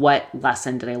be like, what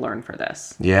lesson did I learn for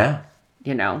this? Yeah.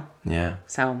 You know? Yeah.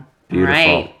 So, Beautiful.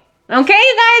 Right. Okay,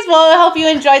 you guys. Well, I hope you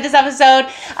enjoyed this episode.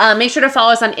 Make sure to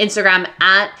follow us on Instagram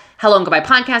at Hello and Goodbye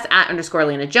Podcast, @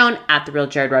 Lena Joan, @ The Real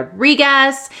Jared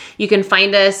Rodriguez. You can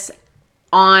find us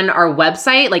on our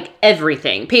website, like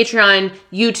everything, Patreon,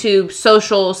 YouTube,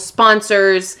 social,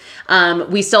 sponsors.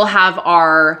 We still have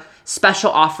our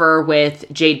special offer with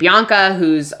Jade Bianca,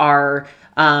 who's our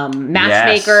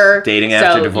matchmaker. Yes, dating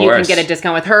after divorce. You can get a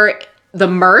discount with her. The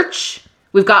merch,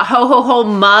 we've got ho ho ho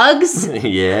mugs.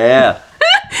 Yeah.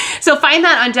 So find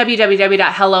that on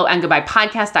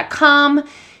www.helloandgoodbyepodcast.com.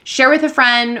 Share with a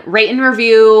friend, rate and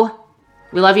review.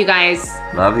 We love you guys.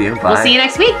 Love you. Bye. We'll see you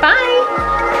next week.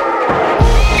 Bye.